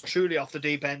course, goes truly off the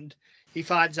deep end. He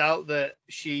finds out that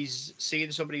she's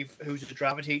seeing somebody who's a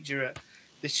drama teacher at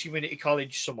this community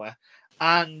college somewhere,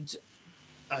 and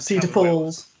Cedar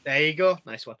Falls. There you go,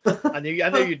 nice one. I knew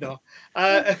you'd know.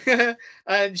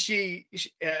 And he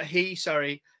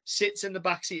sits in the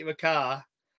backseat of a car,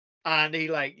 and he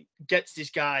like gets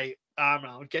this guy arm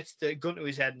around, gets the gun to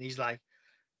his head, and he's like,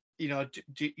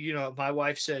 my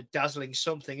wife's a dazzling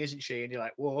something, isn't she? And you're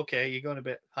like, whoa, okay, you're going a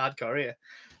bit hardcore here.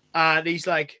 And he's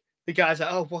like, the guy's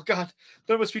like, oh, well, God,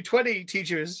 there must be 20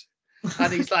 teachers.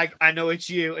 And he's like, I know it's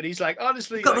you. And he's like,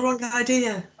 honestly, you've got the wrong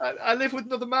idea. I live with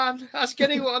another man. Ask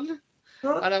anyone.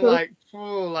 And I'm like,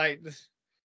 oh, like,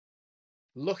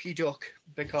 lucky duck,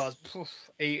 because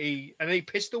he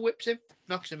pistol whips him,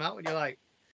 knocks him out, and you're like,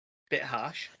 bit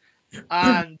harsh.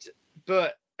 And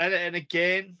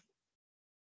again,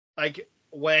 like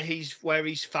where he's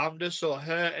found her. So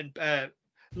her and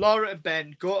Laura and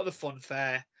Ben go to the fun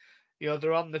fair. You know,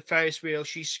 they're on the Ferris wheel.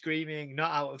 She's screaming,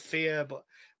 not out of fear, but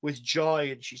with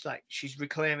joy. And she's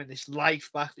reclaiming this life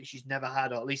back that she's never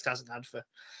had, or at least hasn't had for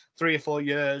 3 or 4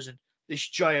 years. And this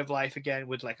joy of life again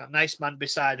with like a nice man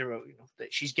beside her, you know,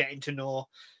 that she's getting to know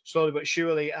slowly but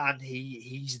surely. And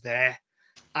he's there,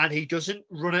 and he doesn't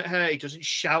run at her. He doesn't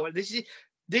shout.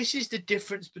 This is the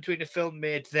difference between a film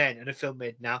made then and a film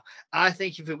made now. I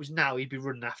think if it was now, he'd be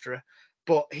running after her,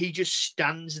 but he just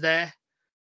stands there,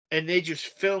 and they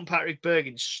just film Patrick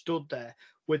Bergin stood there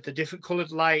with the different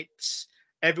coloured lights.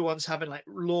 Everyone's having like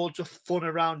loads of fun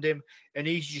around him, and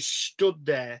he's just stood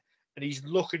there, and he's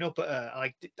looking up at her,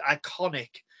 like iconic.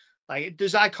 Like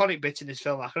there's iconic bits in this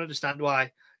film. I can understand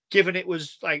why, given it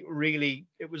was like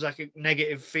a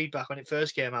negative feedback when it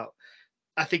first came out.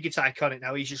 I think it's iconic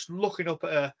now. He's just looking up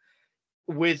at her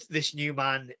with this new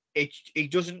man.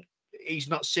 He's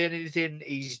not saying anything.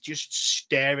 He's just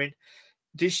staring.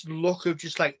 This look of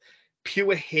just like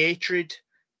pure hatred,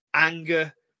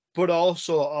 anger, but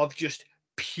also of just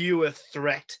pure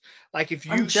threat. Like if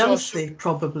you and jealousy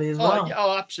probably as well.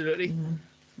 Oh, absolutely. Mm-hmm.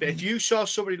 But if you saw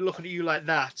somebody looking at you like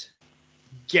that,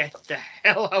 get the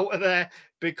hell out of there,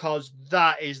 because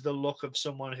that is the look of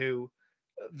someone who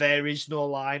there is no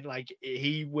line. Like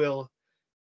he will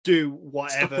do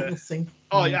whatever.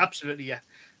 Yeah, absolutely, yeah.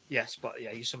 Yes, but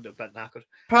yeah, you summed it up better than I could.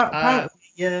 Apparently,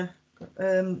 yeah.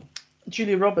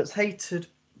 Julia Roberts hated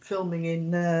filming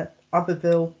in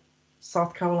Abbeville,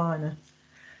 South Carolina.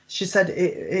 She said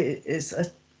it's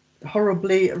a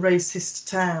horribly racist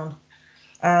town,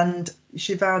 and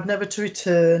she vowed never to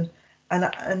return.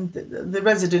 And the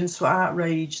residents were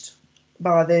outraged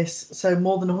by this. So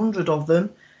more than 100 of them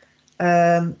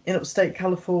in upstate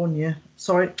California,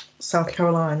 sorry, South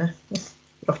Carolina.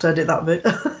 I'll have to edit that bit.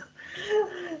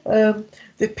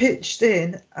 They pitched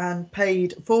in and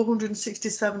paid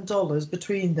 $467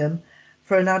 between them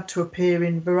for an ad to appear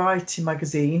in Variety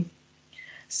magazine,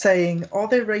 saying, "Are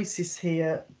there racists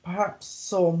here? Perhaps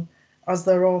some, as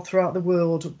there are throughout the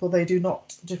world, but they do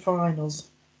not define us."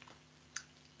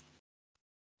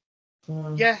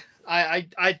 Yeah,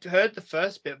 I'd heard the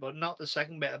first bit, but not the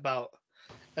second bit about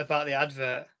the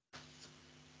advert.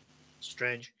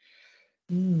 Strange.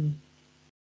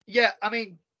 Yeah, I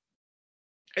mean,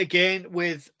 again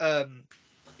with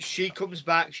she comes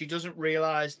back, she doesn't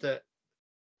realize that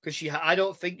because I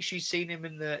don't think she's seen him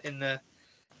in the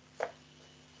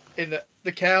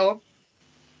care home,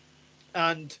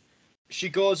 and she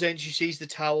goes in, she sees the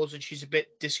towels, and she's a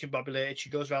bit discombobulated. She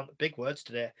goes around, big words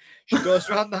today. She goes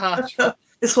around the house.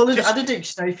 It's one I had a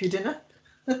dictionary for your dinner.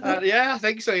 Yeah, I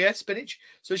think so. Yeah, spinach.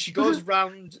 So she goes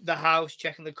round the house,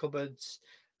 checking the cupboards.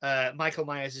 Michael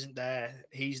Myers isn't there.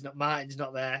 He's not. Martin's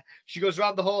not there. She goes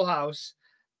around the whole house,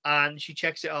 and she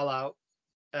checks it all out,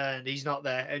 and he's not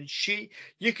there. And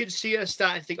you can see her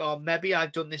starting to think, "Oh, maybe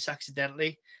I've done this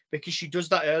accidentally," because she does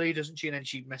that earlier, doesn't she? And then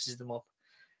she messes them up.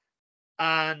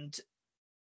 And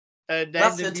then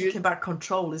that's her taking back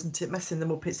control, isn't it? Messing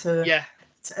them up. It's her. Yeah.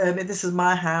 This is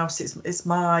my house. It's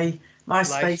my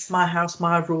space, my house,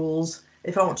 my rules.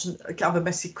 If I want to have a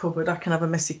messy cupboard, I can have a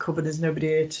messy cupboard. There's nobody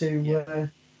here to,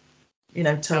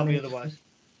 tell me otherwise.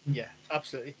 Yeah,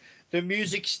 absolutely. The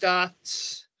music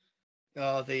starts.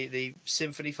 Oh, the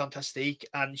Symphonie Fantastique,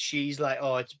 and she's like,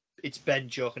 "Oh, it's Ben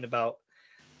joking about,"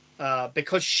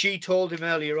 because she told him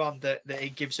earlier on that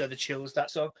it gives her the chills.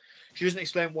 That song. She doesn't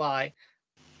explain why,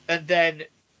 and then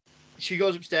she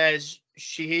goes upstairs.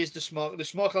 She hears the smoke. The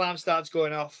smoke alarm starts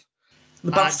going off.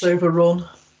 The bath's overrun.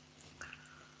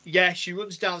 Yeah, she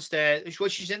runs downstairs. Well,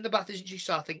 she's in the bath, isn't she?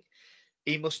 So I think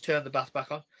he must turn the bath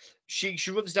back on. She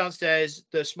runs downstairs.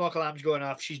 The smoke alarm's going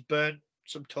off. She's burnt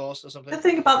some toast or something. The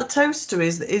thing about the toaster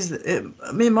is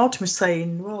me and Martin was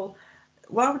saying, well,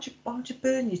 why would you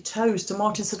burn your toast? And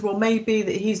Martin said, well, maybe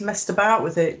that he's messed about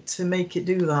with it to make it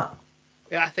do that.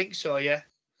 Yeah, I think so. Yeah,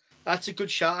 that's a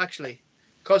good shot actually,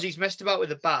 because he's messed about with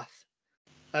the bath,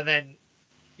 and then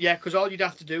because all you'd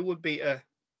have to do would be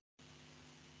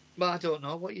well, I don't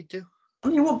know what you'd do. I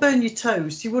mean, you wouldn't burn your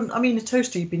toast. You wouldn't. I mean, a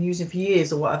toaster you've been using for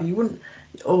years or whatever. You wouldn't,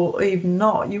 or even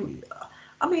not. I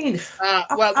mean,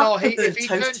 if he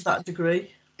turns to that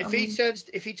degree. If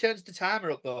he turns the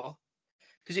timer up though,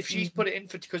 because if she's put it in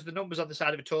because the number's on the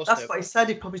side of a toaster. That's what he said.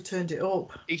 He probably turned it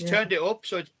up. He's turned it up,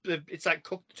 so it's like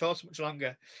cooked the toast much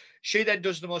longer. She then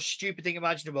does the most stupid thing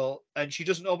imaginable, and she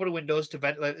doesn't open the windows to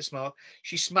ventilate the smoke.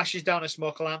 She smashes down a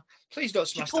smoke alarm. Please don't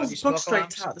smash down your smoke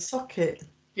alarm. Straight out the socket.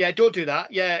 Yeah, don't do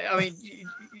that. Yeah, I mean,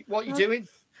 what are you doing?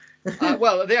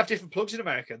 Well, they have different plugs in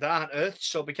America that aren't earthed,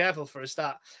 so be careful for a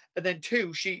start. And then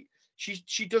two, she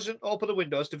doesn't open the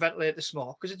windows to ventilate the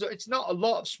smoke because it's not a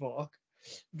lot of smoke.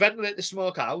 Ventilate the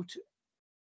smoke out.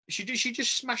 She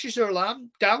just smashes her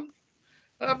alarm down,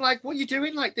 and I'm like, what are you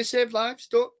doing? Like, they save lives.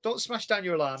 Don't smash down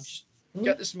your alarms.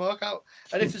 Get the smoke out,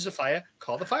 and if there's a fire,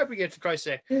 call the fire brigade for Christ's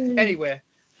sake. Anyway,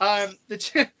 and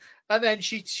then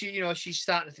she's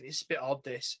starting to think it's a bit odd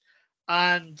this,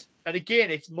 and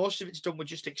again, most of it's done with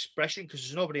just expression because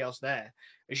there's nobody else there,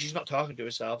 and she's not talking to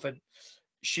herself, and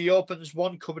she opens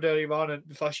one cupboard earlier on, and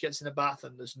before she gets in the bath,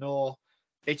 and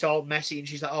it's all messy, and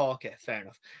she's like, oh, okay, fair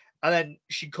enough. And then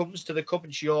she comes to the cup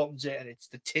and she opens it, and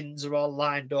the tins are all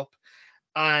lined up,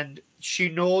 and she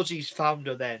knows he's found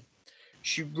her. Then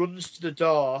she runs to the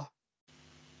door,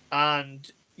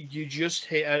 and you just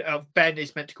hear Ben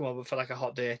is meant to come over for like a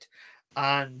hot date,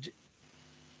 and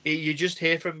you just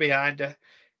hear from behind her,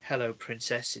 "Hello,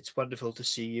 princess. It's wonderful to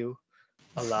see you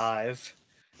alive."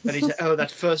 And he's like, "Oh,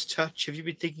 that first touch. Have you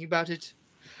been thinking about it?"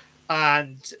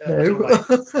 And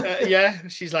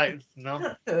she's like,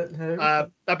 "No."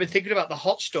 I've been thinking about the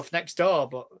hot stuff next door,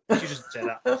 but she doesn't say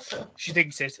that. She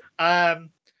thinks it.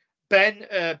 Ben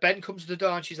comes to the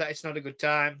door, and she's like, "It's not a good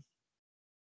time."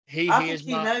 He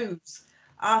knows.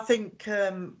 I think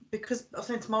because I was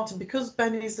saying to Martin, because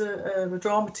Ben is a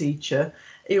drama teacher,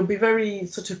 he'll be very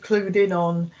sort of clued in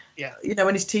on,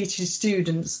 when he's teaching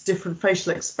students different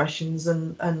facial expressions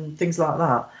and things like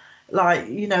that. like,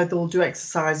 you know, they'll do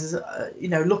exercises, you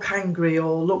know, look angry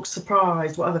or look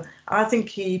surprised, whatever. I think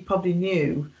he probably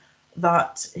knew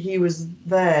that he was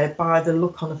there by the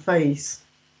look on her face.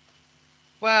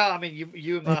 Well, I mean,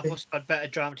 you and Mark Maybe. must have had better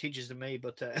drama teachers than me,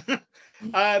 but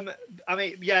I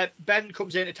mean, yeah, Ben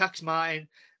comes in, attacks Martin.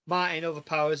 Martin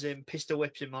overpowers him, pistol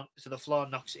whips him onto the floor,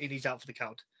 knocks and he's out for the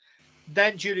count.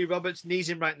 Then Julie Roberts knees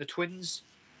him right in the twins,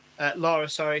 Laura,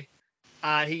 sorry,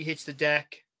 and he hits the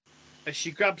deck. And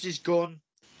she grabs his gun,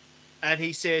 and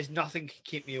he says, "Nothing can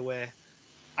keep me away.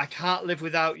 I can't live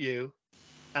without you,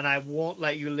 and I won't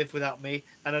let you live without me."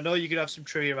 And I know you're gonna have some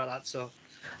trivia about that, so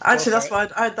Actually, that's why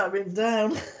I had that written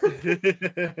down.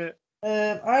 it.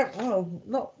 Well,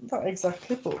 not that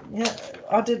exactly, but yeah,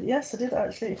 I did. Yes, I did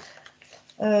actually.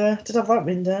 Did have that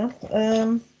written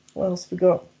down. What else we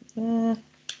got? An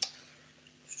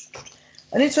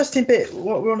interesting bit.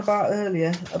 What we were on about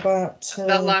earlier about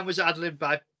That line was ad-libbed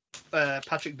by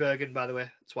Patrick Bergen, by the way.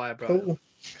 That's why I brought it up.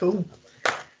 Cool.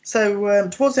 So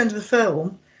towards the end of the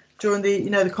film, during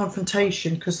the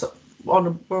confrontation, because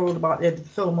we're all about the end of the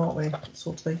film, aren't we?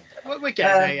 Sort of thing. We're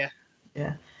getting there,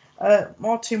 yeah.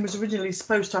 Martin was originally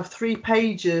supposed to have 3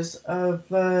 pages of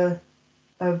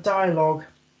dialogue.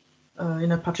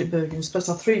 Patrick Bergen was supposed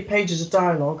to have 3 pages of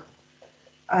dialogue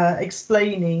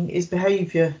explaining his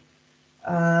behaviour.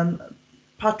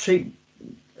 Patrick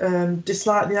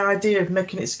disliked the idea of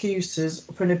making excuses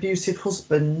for an abusive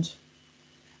husband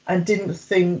and didn't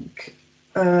think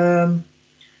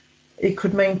he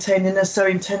could maintain the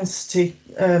necessary intensity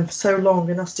for so long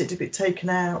and asked it to be taken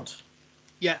out.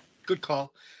 Yeah, good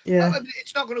call. Yeah.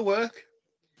 It's not going to work.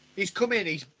 He's come in,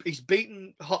 he's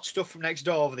beaten hot stuff from next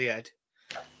door over the head.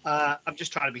 I'm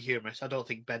just trying to be humorous. I don't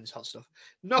think Ben's hot stuff.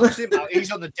 Knocks him out.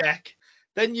 He's on the deck.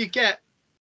 Then he's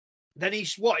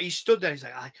stood there. He's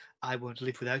like, I won't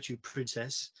live without you,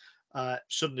 princess.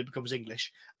 Suddenly becomes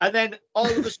English. And then all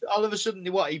of a sudden,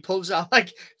 he pulls out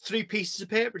like 3 pieces of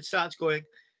paper and starts going,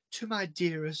 "To my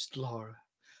dearest Laura,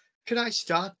 can I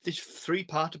start this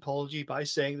 3-part apology by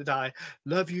saying that I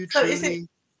love you truly?" So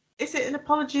is it an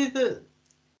apology that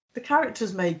the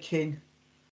character's making?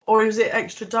 Or is it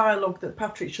extra dialogue that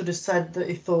Patrick should have said that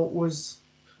he thought was...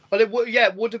 Well, it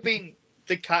would have been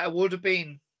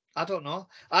I don't know.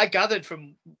 I gathered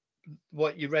from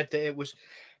what you read that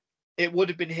it would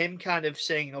have been him kind of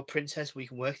saying, "Princess, we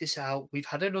can work this out. We've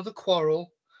had another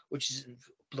quarrel," which is a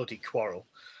bloody quarrel.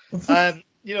 So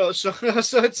it's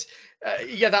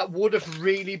that would have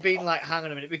really been like, hang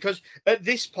on a minute, because at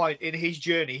this point in his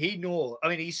journey,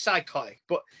 he's psychotic,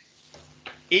 but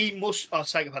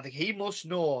psychopathic. He must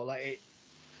know, like,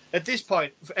 at this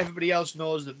point, everybody else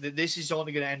knows that this is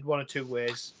only going to end one or 2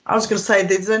 ways. I was going to say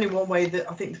there's only one way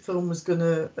that I think the film was going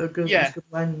to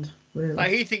end. Really.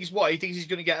 Like, he thinks he's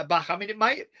going to get her back. I mean,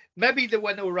 maybe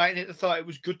when they were writing it, they thought it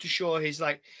was good to show his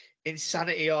like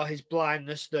insanity or his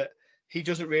blindness, that he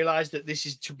doesn't realize that this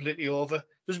is completely over.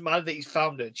 Doesn't matter that he's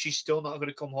found her; she's still not going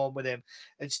to come home with him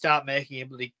and start making him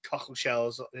bloody cockle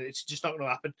shells. It's just not going to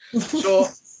happen. So.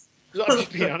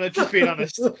 I'm just being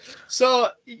honest. So,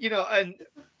 she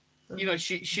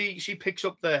picks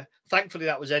up thankfully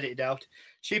that was edited out.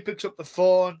 She picks up the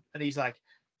phone and he's like,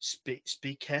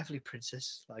 speak carefully,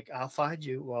 princess. Like, I'll find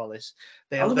you, Wallace.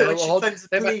 I love it when she phones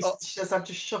the police. She says, "I've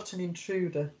just shot an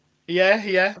intruder."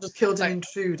 Yeah. I've just killed an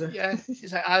intruder. Yeah.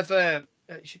 She's like,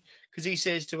 because he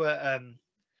says to her,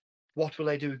 "What will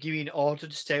I do? Give you an order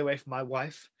to stay away from my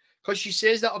wife?" Because she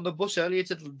says that on the bus earlier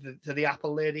to the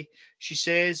Apple lady. She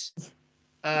says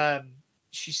to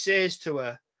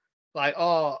her, like,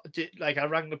 I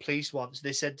rang the police once.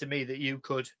 They said to me that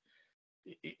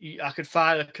I could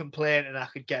file a complaint and I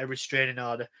could get a restraining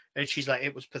order. And she's like,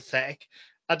 it was pathetic.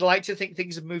 I'd like to think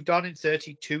things have moved on in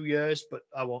 32 years, but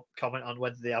I won't comment on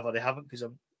whether they have or they haven't, because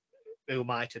who am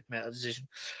I to make that decision?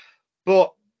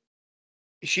 But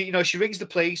she rings the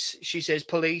police. She says,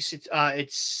 "Police,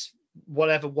 it's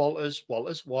whatever Walters.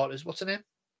 What's her name?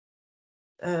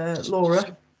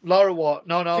 Laura. Laura what?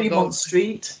 No. Fremont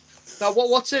Street. No,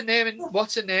 what's her name?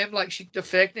 What's her name? Like, the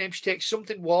fake name. She takes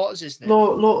something Waters, isn't it?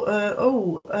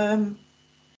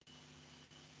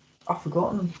 I've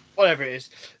forgotten. Whatever it is,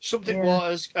 something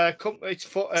Waters. It's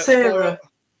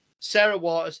Sarah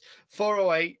Waters,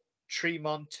 408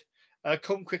 Tremont.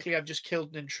 Come quickly! I've just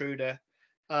killed an intruder.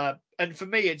 And for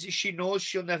me, she knows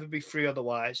she'll never be free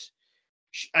otherwise.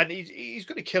 And he's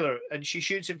going to kill her, and she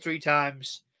shoots him 3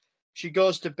 times. She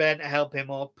goes to Ben to help him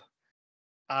up,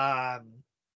 and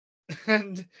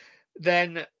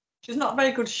then she's not a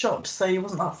very good shot to say he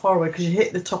wasn't that far away, because you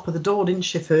hit the top of the door, didn't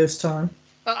she, first time?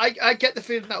 I get the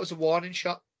feeling that was a warning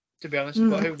shot, to be honest,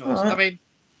 but who knows? Right. I mean,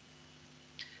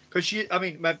 because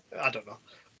I don't know,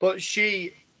 but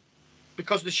she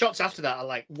because the shots after that are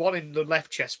like one in the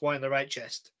left chest, one in the right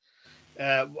chest.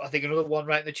 I think another one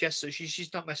right in the chest. So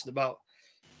she's not messing about.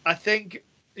 I think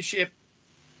she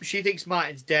thinks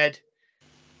Martin's dead.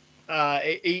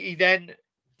 He then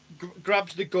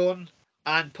grabs the gun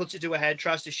and puts it to her head,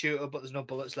 tries to shoot her, but there's no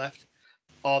bullets left.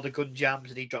 Or the gun jams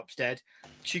and he drops dead.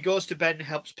 She goes to Ben and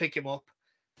helps pick him up,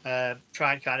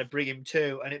 try and kind of bring him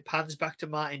to, and it pans back to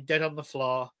Martin dead on the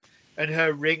floor, and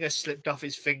her ring has slipped off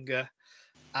his finger.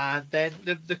 And then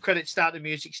the credits start, the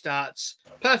music starts.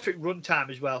 Perfect runtime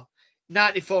as well.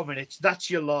 94 minutes, that's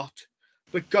your lot.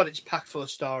 But God, it's packed full of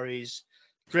stories,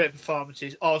 great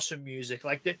performances, awesome music.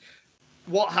 Like,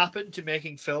 what happened to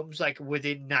making films like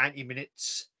within 90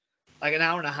 minutes? Like an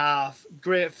hour and a half,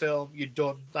 great film, you're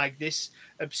done. Like this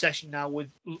obsession now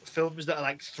with films that are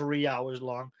like 3 hours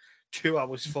long, 2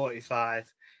 hours 45.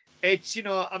 It's,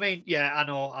 I mean, yeah, I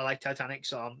know I like Titanic,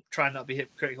 so I'm trying not to be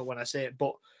hypocritical when I say it,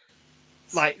 but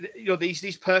like,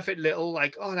 these perfect little,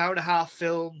 like, an hour and a half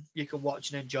film you can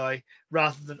watch and enjoy,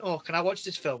 rather than, can I watch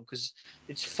this film because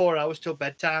it's 4 hours till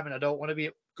bedtime and I don't want to be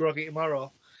groggy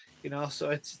tomorrow, so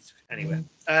it's anyway.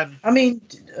 I mean,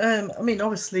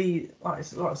 obviously, like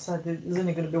I said, there's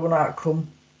only going to be one outcome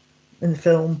in the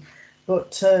film,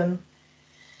 but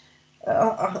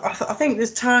I think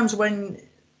there's times when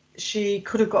she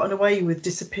could have gotten away with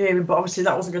disappearing, but obviously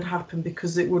that wasn't going to happen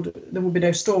because there would be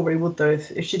no story, would there?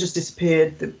 If she just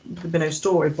disappeared, there'd be no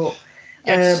story. But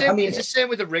it's the same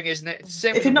with the ring, isn't it? It's the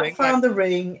same if you've not found the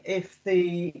ring, if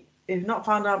you've not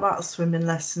found out about the swimming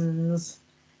lessons,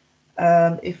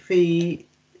 if he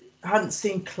hadn't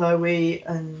seen Chloe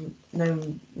and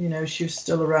known, she was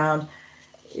still around,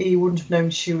 he wouldn't have known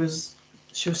she was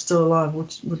still alive,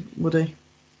 would he?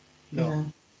 No.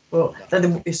 But then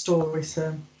there would be a story,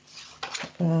 so.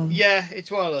 Yeah,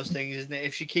 it's one of those things, isn't it?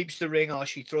 If she keeps the ring or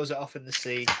she throws it off in the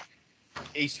sea,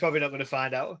 he's probably not going to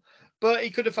find out. But he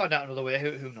could have found out another way.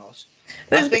 Who knows?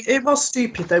 It was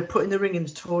stupid though, putting the ring in the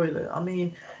toilet. I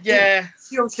mean, yeah,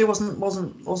 she obviously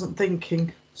wasn't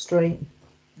thinking straight.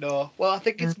 No, well, I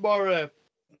think it's more an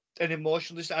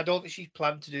emotionalist. I don't think she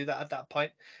planned to do that at that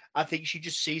point. I think she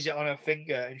just sees it on her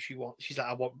finger and she's like,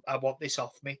 I want this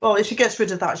off me. Well, if she gets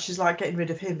rid of that, she's like getting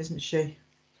rid of him, isn't she?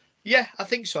 Yeah, I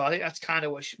think so. I think that's kind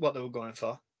of what they were going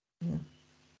for. Yeah.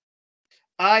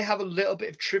 I have a little bit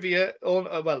of trivia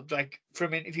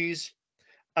from interviews.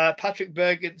 Patrick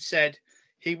Bergin said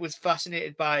he was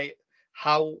fascinated by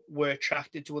how we're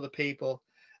attracted to other people,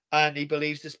 and he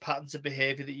believes there's patterns of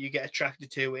behavior that you get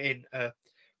attracted to in a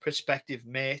prospective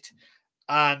mate.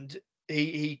 And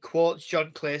he quotes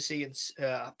John Clancy, and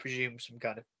I presume some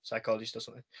kind of psychologist or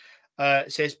something.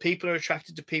 Says people are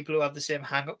attracted to people who have the same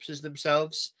hang-ups as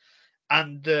themselves,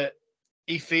 and that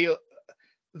you feel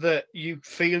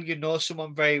you know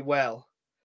someone very well,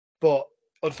 but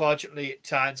unfortunately it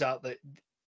turns out that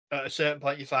at a certain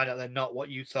point you find out they're not what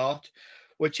you thought,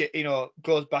 which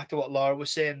goes back to what Laura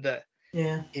was saying, that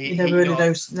you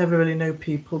never really know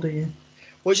people, do you?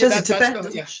 Well, she says it to Ben,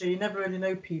 doesn't she? You never really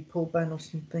know people, Ben, or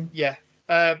something. Yeah.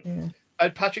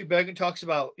 And Patrick Bergin talks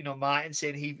about Martin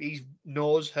saying he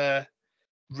knows her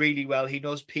really well. He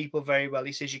knows people very well.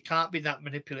 He says you can't be that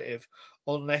manipulative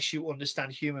unless you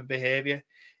understand human behavior.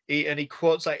 He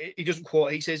quotes, like, he doesn't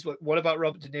quote. He says, "What about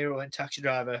Robert De Niro in Taxi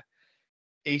Driver?"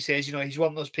 He says, he's one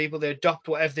of those people, they adopt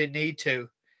whatever they need to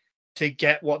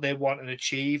get what they want and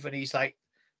achieve. And he's like,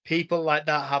 people like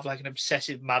that have like an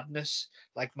obsessive madness,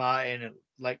 like Martin and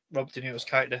like Robert De Niro's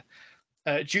character.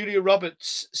 Julia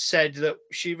Roberts said that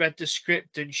she read the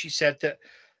script and she said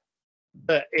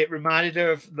that it reminded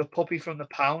her of the puppy from The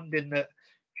Pound, in that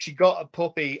she got a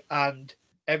puppy and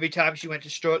every time she went to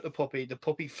stroke the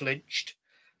puppy flinched.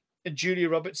 And Julia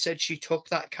Roberts said she took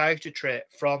that character trait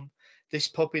from this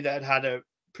puppy that had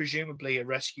presumably a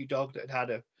rescue dog that had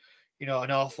an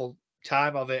awful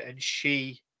time of it. And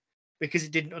she, because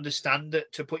it didn't understand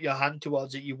that to put your hand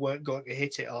towards it, you weren't going to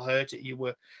hit it or hurt it. You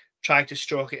were trying to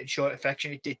stroke it and show it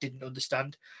affection. It didn't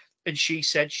understand. And she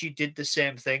said she did the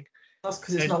same thing. That's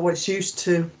because it's not what it's used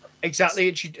to. Exactly.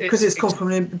 And because it's come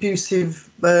from an abusive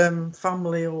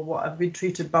family or whatever, been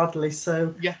treated badly.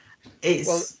 So yeah,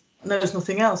 knows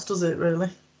nothing else, does it, really?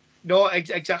 No,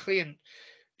 exactly. And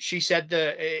she said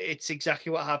that it's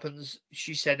exactly what happens.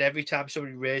 She said every time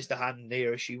somebody raised a hand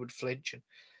near her, she would flinch. And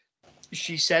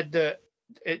she said that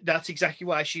that's exactly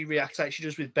why she reacts like she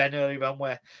does with Ben earlier on,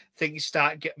 where things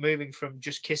start moving from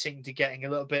just kissing to getting a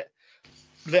little bit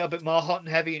more hot and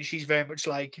heavy. And she's very much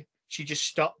like, she just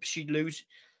stops.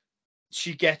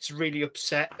 She gets really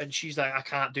upset and she's like, I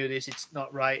can't do this. It's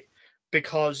not right,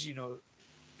 because,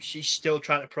 she's still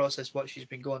trying to process what she's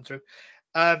been going through.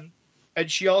 And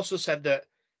she also said that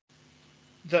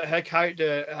that her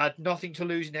character had nothing to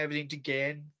lose and everything to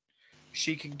gain.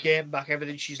 She can gain back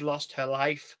everything she's lost: her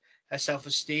life, her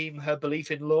self-esteem, her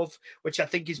belief in love, which I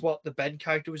think is what the Ben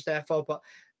character was there for. But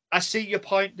I see your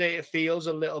point that it feels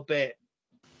a little bit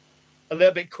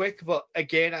quick. But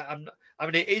again, I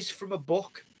mean, it is from a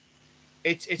book.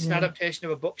 It's an adaptation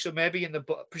of a book, so maybe in the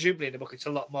book, presumably in the book, it's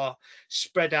a lot more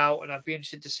spread out, and I'd be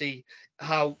interested to see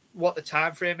what the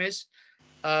time frame is.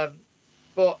 And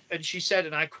she said,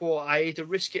 and I quote, "I either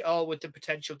risk it all with the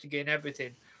potential to gain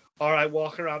everything, or I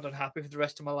walk around unhappy for the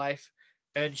rest of my life."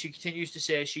 And she continues to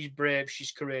say she's brave,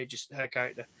 she's courageous, her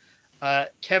character.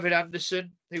 Kevin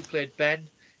Anderson, who played Ben,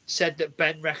 said that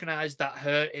Ben recognized that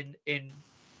hurt in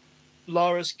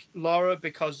Laura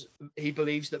because he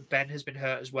believes that Ben has been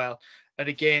hurt as well. And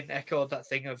again, echoed that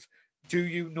thing of, do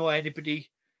you know anybody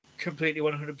completely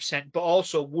 100%? But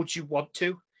also, would you want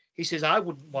to? He says, I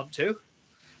wouldn't want to.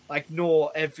 Like, know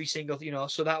every single,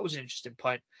 so that was an interesting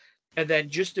point. And then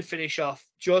just to finish off,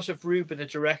 Joseph Rubin, the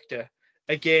director,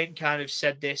 again kind of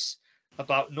said this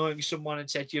about knowing someone and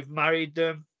said you've married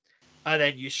them, and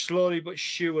then you slowly but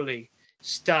surely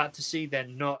start to see they're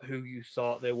not who you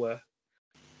thought they were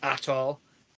at all,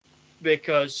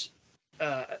 because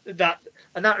that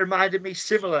reminded me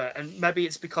similar, and maybe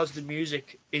it's because the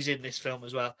music is in this film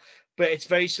as well, but it's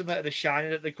very similar to The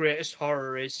Shining, that the greatest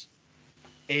horror is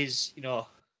a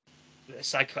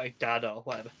psychotic dad or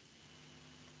whatever.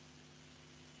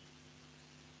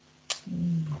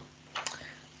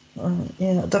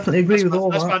 Yeah, I definitely agree with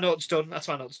all that. That's my notes done.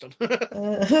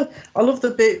 I love the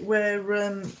bit where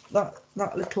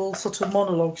that little sort of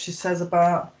monologue she says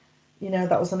about,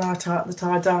 that was the night that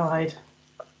I died.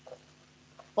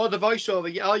 Oh, the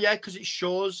voiceover. Oh, yeah, because it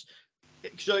shows.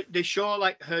 So they show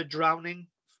like her drowning,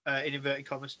 in inverted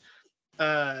commas,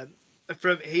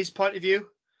 from his point of view.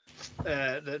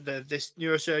 This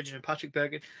neurosurgeon and Patrick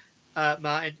Bergin,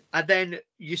 Martin, and then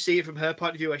you see it from her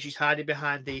point of view where she's hiding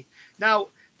behind the. Now,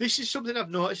 this is something I've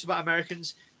noticed about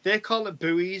Americans. They call them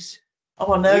buoys.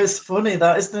 Oh, I know, it's funny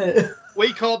that, isn't it?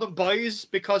 We call them boys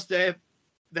because they're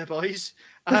boys.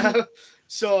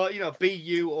 So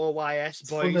BUOYS,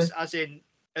 boys, funny. As in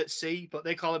at sea, but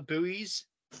they call them buoys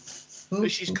that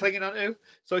she's clinging onto.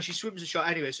 So she swims ashore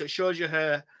anyway. So it shows you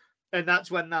her, and that's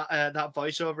when that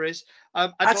voiceover is.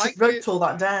 I actually wrote all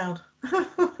that down.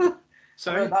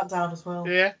 Sorry, I wrote that down as well.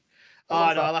 Yeah.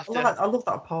 I love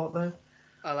that part though.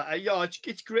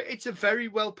 It's great. It's a very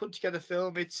well put together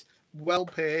film. It's well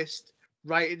paced.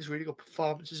 Writing's really good.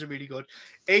 Performances are really good.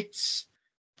 It's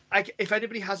like, if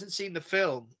anybody hasn't seen the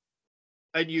film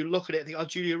and you look at it and think, "Oh,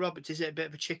 Julia Roberts, is it a bit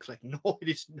of a chick flick?" No, it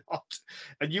is not.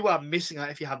 And you are missing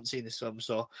out if you haven't seen this film.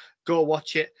 So go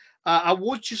watch it. I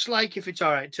would just like, if it's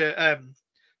all right, to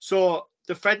so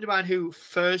the friend of mine who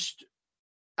first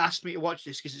asked me to watch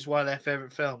this because it's one of their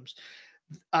favorite films,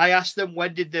 I asked them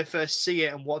when did they first see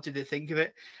it and what did they think of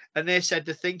it, and they said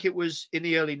they think it was in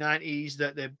the early 90s,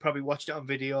 that they probably watched it on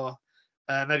video,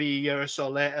 maybe a year or so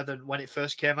later than when it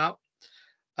first came out,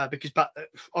 because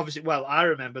obviously, well, I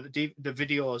remember the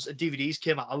videos and DVDs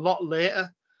came out a lot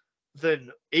later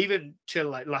than even till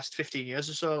like last 15 years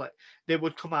or so. Like, they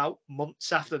would come out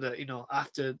months after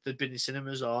after they'd been in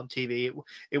cinemas or on TV.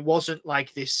 It wasn't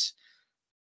like this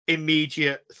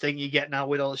immediate thing you get now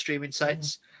with all the streaming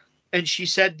sites. And she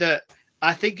said that,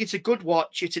 I think it's a good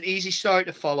watch. It's an easy story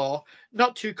to follow,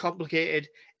 not too complicated,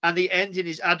 and the ending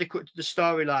is adequate to the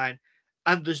storyline,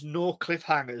 and there's no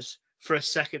cliffhangers for a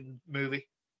second movie.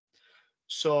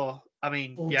 So, I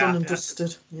mean, done and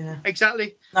dusted. Yeah,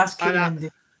 exactly. Nice clean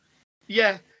ending.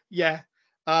 Yeah.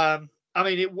 I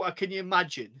mean, can you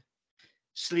imagine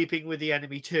sleeping with the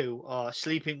enemy too, or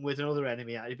sleeping with another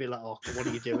enemy? I'd be like, "Oh, what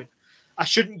are you doing?" I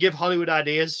shouldn't give Hollywood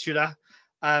ideas, should I?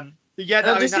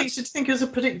 Yeah, you think it was a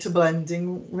predictable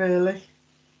ending, really?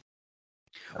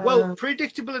 Well,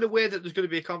 predictable in a way that there's going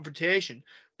to be a confrontation,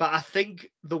 but I think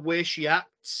the way she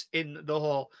acts in the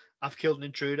whole, "I've killed an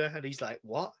intruder," and he's like,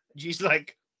 "What?" And she's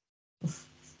like,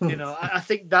 I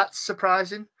think that's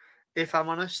surprising, if I'm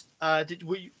honest.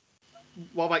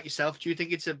 What about yourself? Do you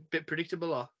think it's a bit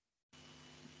predictable, or?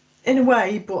 In a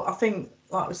way, but I think,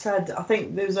 like I said, I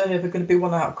think there's only ever going to be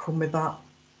one outcome with that.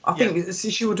 I think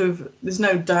she would have. There's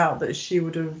no doubt that she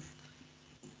would have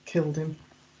killed him.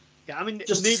 Yeah, I mean,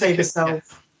 just to save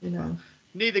herself.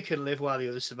 Neither can live while the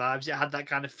other survives. It had that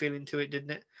kind of feeling to it,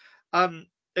 didn't it?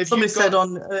 Somebody said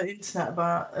on the internet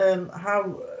about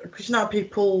how, because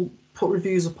people put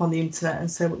reviews up on the internet and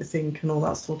say what they think and all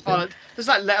that sort of thing. There's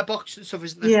like Letterboxd and stuff,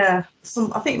 isn't there? Yeah,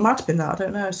 I think it might have been that. I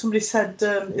don't know. Somebody said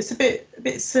it's a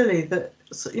bit silly that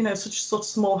such a sort of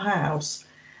small house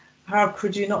how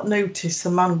could you not notice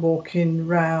a man walking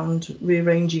round,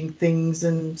 rearranging things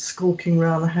and skulking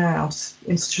around the house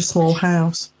in such a small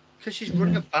house? Because she's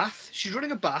running a bath. She's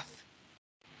running a bath,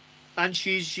 and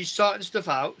she's sorting stuff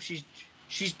out.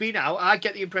 She's been out. I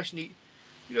get the impression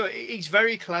he's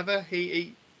very clever.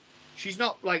 She's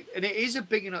not like, and it is a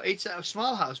big, it's a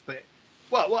small house, but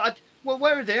well,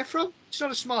 where are they from? It's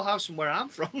not a small house from where I'm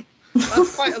from.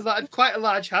 That's quite a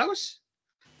large house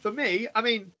for me. I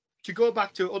mean, to go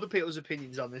back to other people's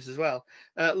opinions on this as well.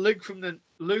 Luke from the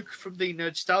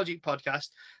Nerdstalgic podcast.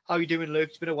 How you doing, Luke?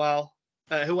 It's been a while.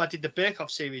 Who I did the Bake Off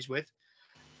series with.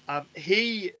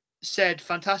 He said,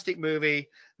 fantastic movie.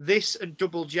 This and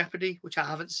Double Jeopardy, which I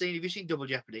haven't seen. Have you seen Double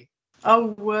Jeopardy? Oh,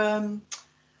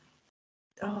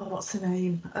 what's the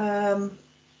name?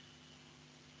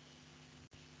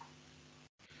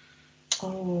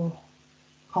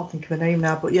 Can't think of a name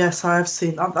now, but yes, I have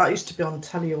seen that. That used to be on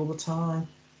telly all the time.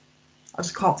 I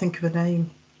just can't think of a name.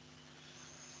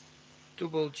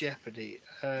 Double Jeopardy.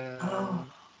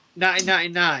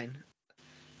 1999.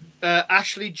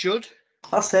 Ashley Judd.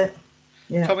 That's it.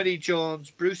 Yeah. Tommy Lee Jones,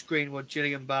 Bruce Greenwood,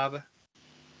 Gillian Barber.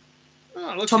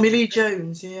 Tommy Lee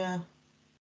Jones, yeah.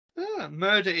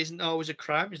 Murder isn't always a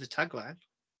crime is the tagline.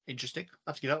 Interesting.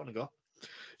 I'll have to give that one a go.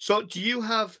 So do you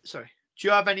have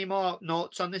any more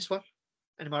notes on this one?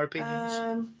 Any more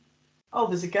opinions?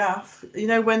 There's a gaff.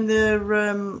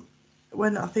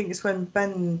 When I think it's when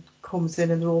Ben comes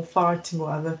in and they're all fighting or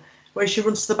whatever, where she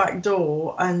runs to the back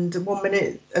door and 1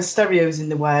 minute a stereo's in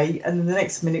the way and then the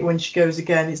next minute when she goes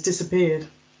again it's disappeared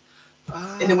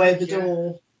in the way of the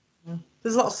door. Yeah.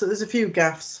 There's a few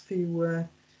gaffes,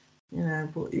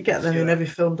 but you get them in every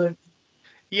film, don't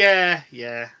you?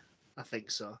 Yeah, I think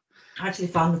so. I actually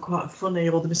found them quite funny,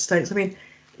 all the mistakes. I mean,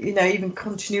 even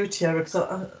continuity error, because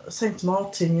I was saying to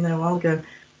Martin, I'll go,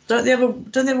 don't they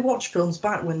ever watch films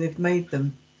back when they've made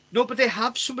them? No, but they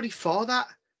have somebody for that.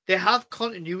 They have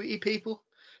continuity people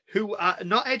who are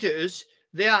not editors.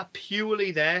 They are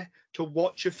purely there to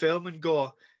watch a film and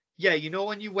go, yeah,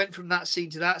 when you went from that scene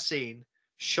to that scene,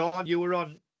 Sean, you were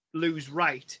on Lou's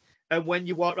right. And when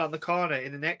you walk around the corner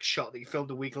in the next shot that you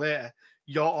filmed a week later,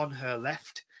 you're on her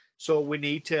left. So we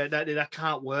need to, that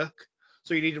can't work.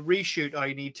 So you need to reshoot or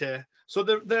you need to, so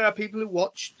there are people who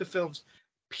watch the films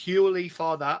purely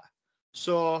for that.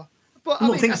 So, but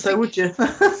I think so, would you?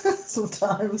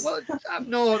 Sometimes. Well,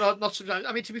 no, not sometimes.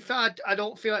 I mean, to be fair, I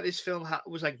don't feel like this film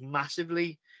was like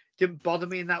massively, didn't bother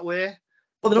me in that way.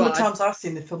 Well, the number of times I've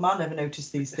seen the film, I never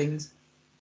noticed these things,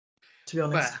 to be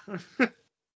honest.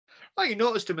 Well, you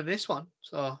noticed them in this one,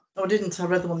 so. Oh, I didn't. I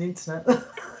read them on the internet.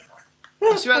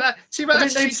 See about that? I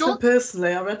didn't notice them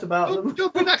personally. I read about them.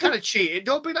 Don't bring that kind of cheating.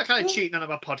 Don't bring that kind of cheating on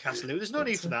our podcast, Lou. There's no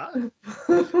need for that.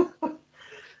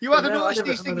 You either notice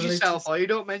these things yourself or you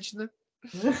don't mention them.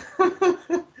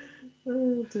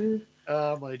 Oh, dear.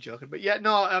 I'm only joking. But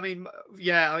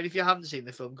if you haven't seen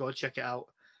the film, go check it out.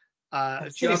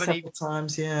 I've seen it several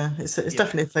times, yeah. It's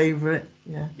definitely a favourite.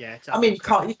 Yeah. Yeah. I mean,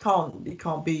 you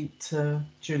can't beat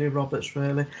Julia Roberts,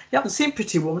 really. You haven't seen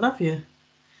Pretty Woman, have you?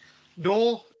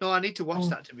 No, I need to watch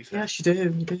that, to be fair. Yes, you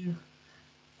do.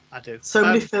 I do. So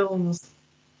many films.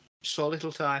 So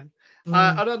little time. And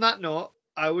on that note,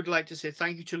 I would like to say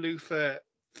thank you to Lou for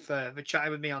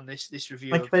chatting with me on this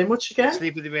review. Thank you very much again.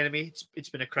 Sleep with the Enemy. It's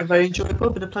been a crack. Very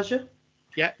enjoyable. Been a pleasure.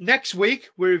 Yeah. Next week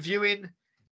we're reviewing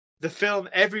the film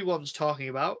everyone's talking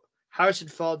about. Harrison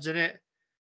Ford's in it.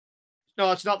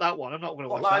 No, it's not that one. I'm not going to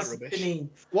watch that rubbish.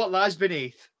 Beneath. What Lies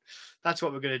Beneath. That's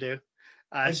what we're going to do.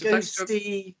 A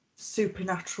ghosty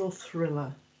supernatural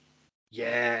thriller.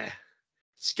 Yeah.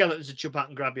 Skeletons that jump out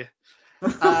and grab you.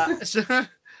 And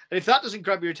if that doesn't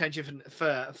grab your attention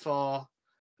for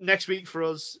next week for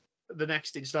us, the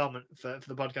next installment for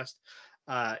the podcast,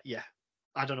 I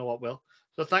don't know what will.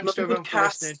 So thanks to everyone for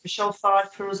listening. Michelle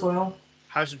Pfeiffer as well.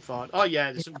 Harrison Ford. Oh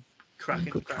yeah, there's some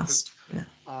cracking. Yeah.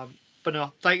 But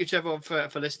no, thank you to everyone for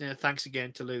listening, and thanks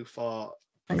again to Lou for.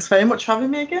 Thanks very much for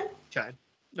having me again. Chatting.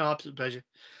 No, absolute pleasure.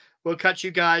 We'll catch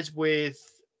you guys with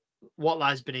What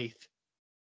Lies Beneath.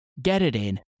 Get it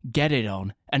in, get it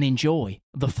on, and enjoy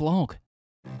the vlog.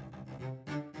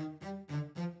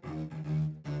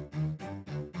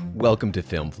 Welcome to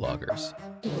Film Vloggers.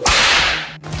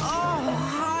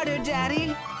 Oh, harder,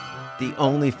 Daddy. The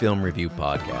only film review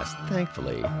podcast,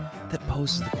 thankfully, that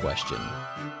poses the question,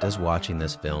 does watching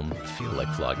this film feel like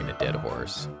flogging a dead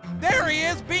horse? There he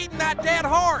is, beating that dead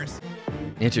horse.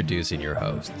 Introducing your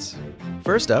hosts.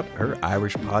 First up, her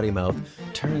Irish potty mouth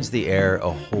turns the air a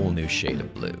whole new shade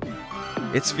of blue.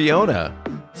 It's Fiona.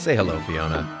 Say hello,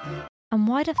 Fiona. And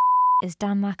why the is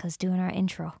Dan Mackers doing our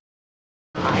intro?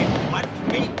 I want to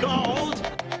be gold.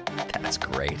 That's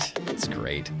great. It's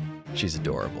great. She's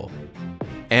adorable.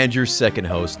 And your second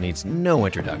host needs no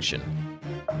introduction.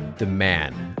 The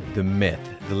man, the myth,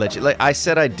 the legend. Like I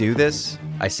said I'd do this.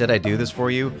 I said I'd do this for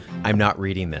you. I'm not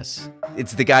reading this.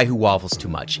 It's the guy who waffles too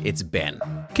much. It's Ben.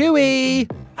 Cooey!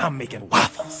 I'm making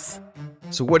waffles.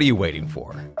 So what are you waiting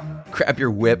for? Grab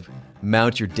your whip,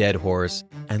 mount your dead horse,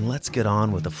 and let's get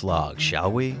on with the flog,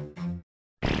 shall we?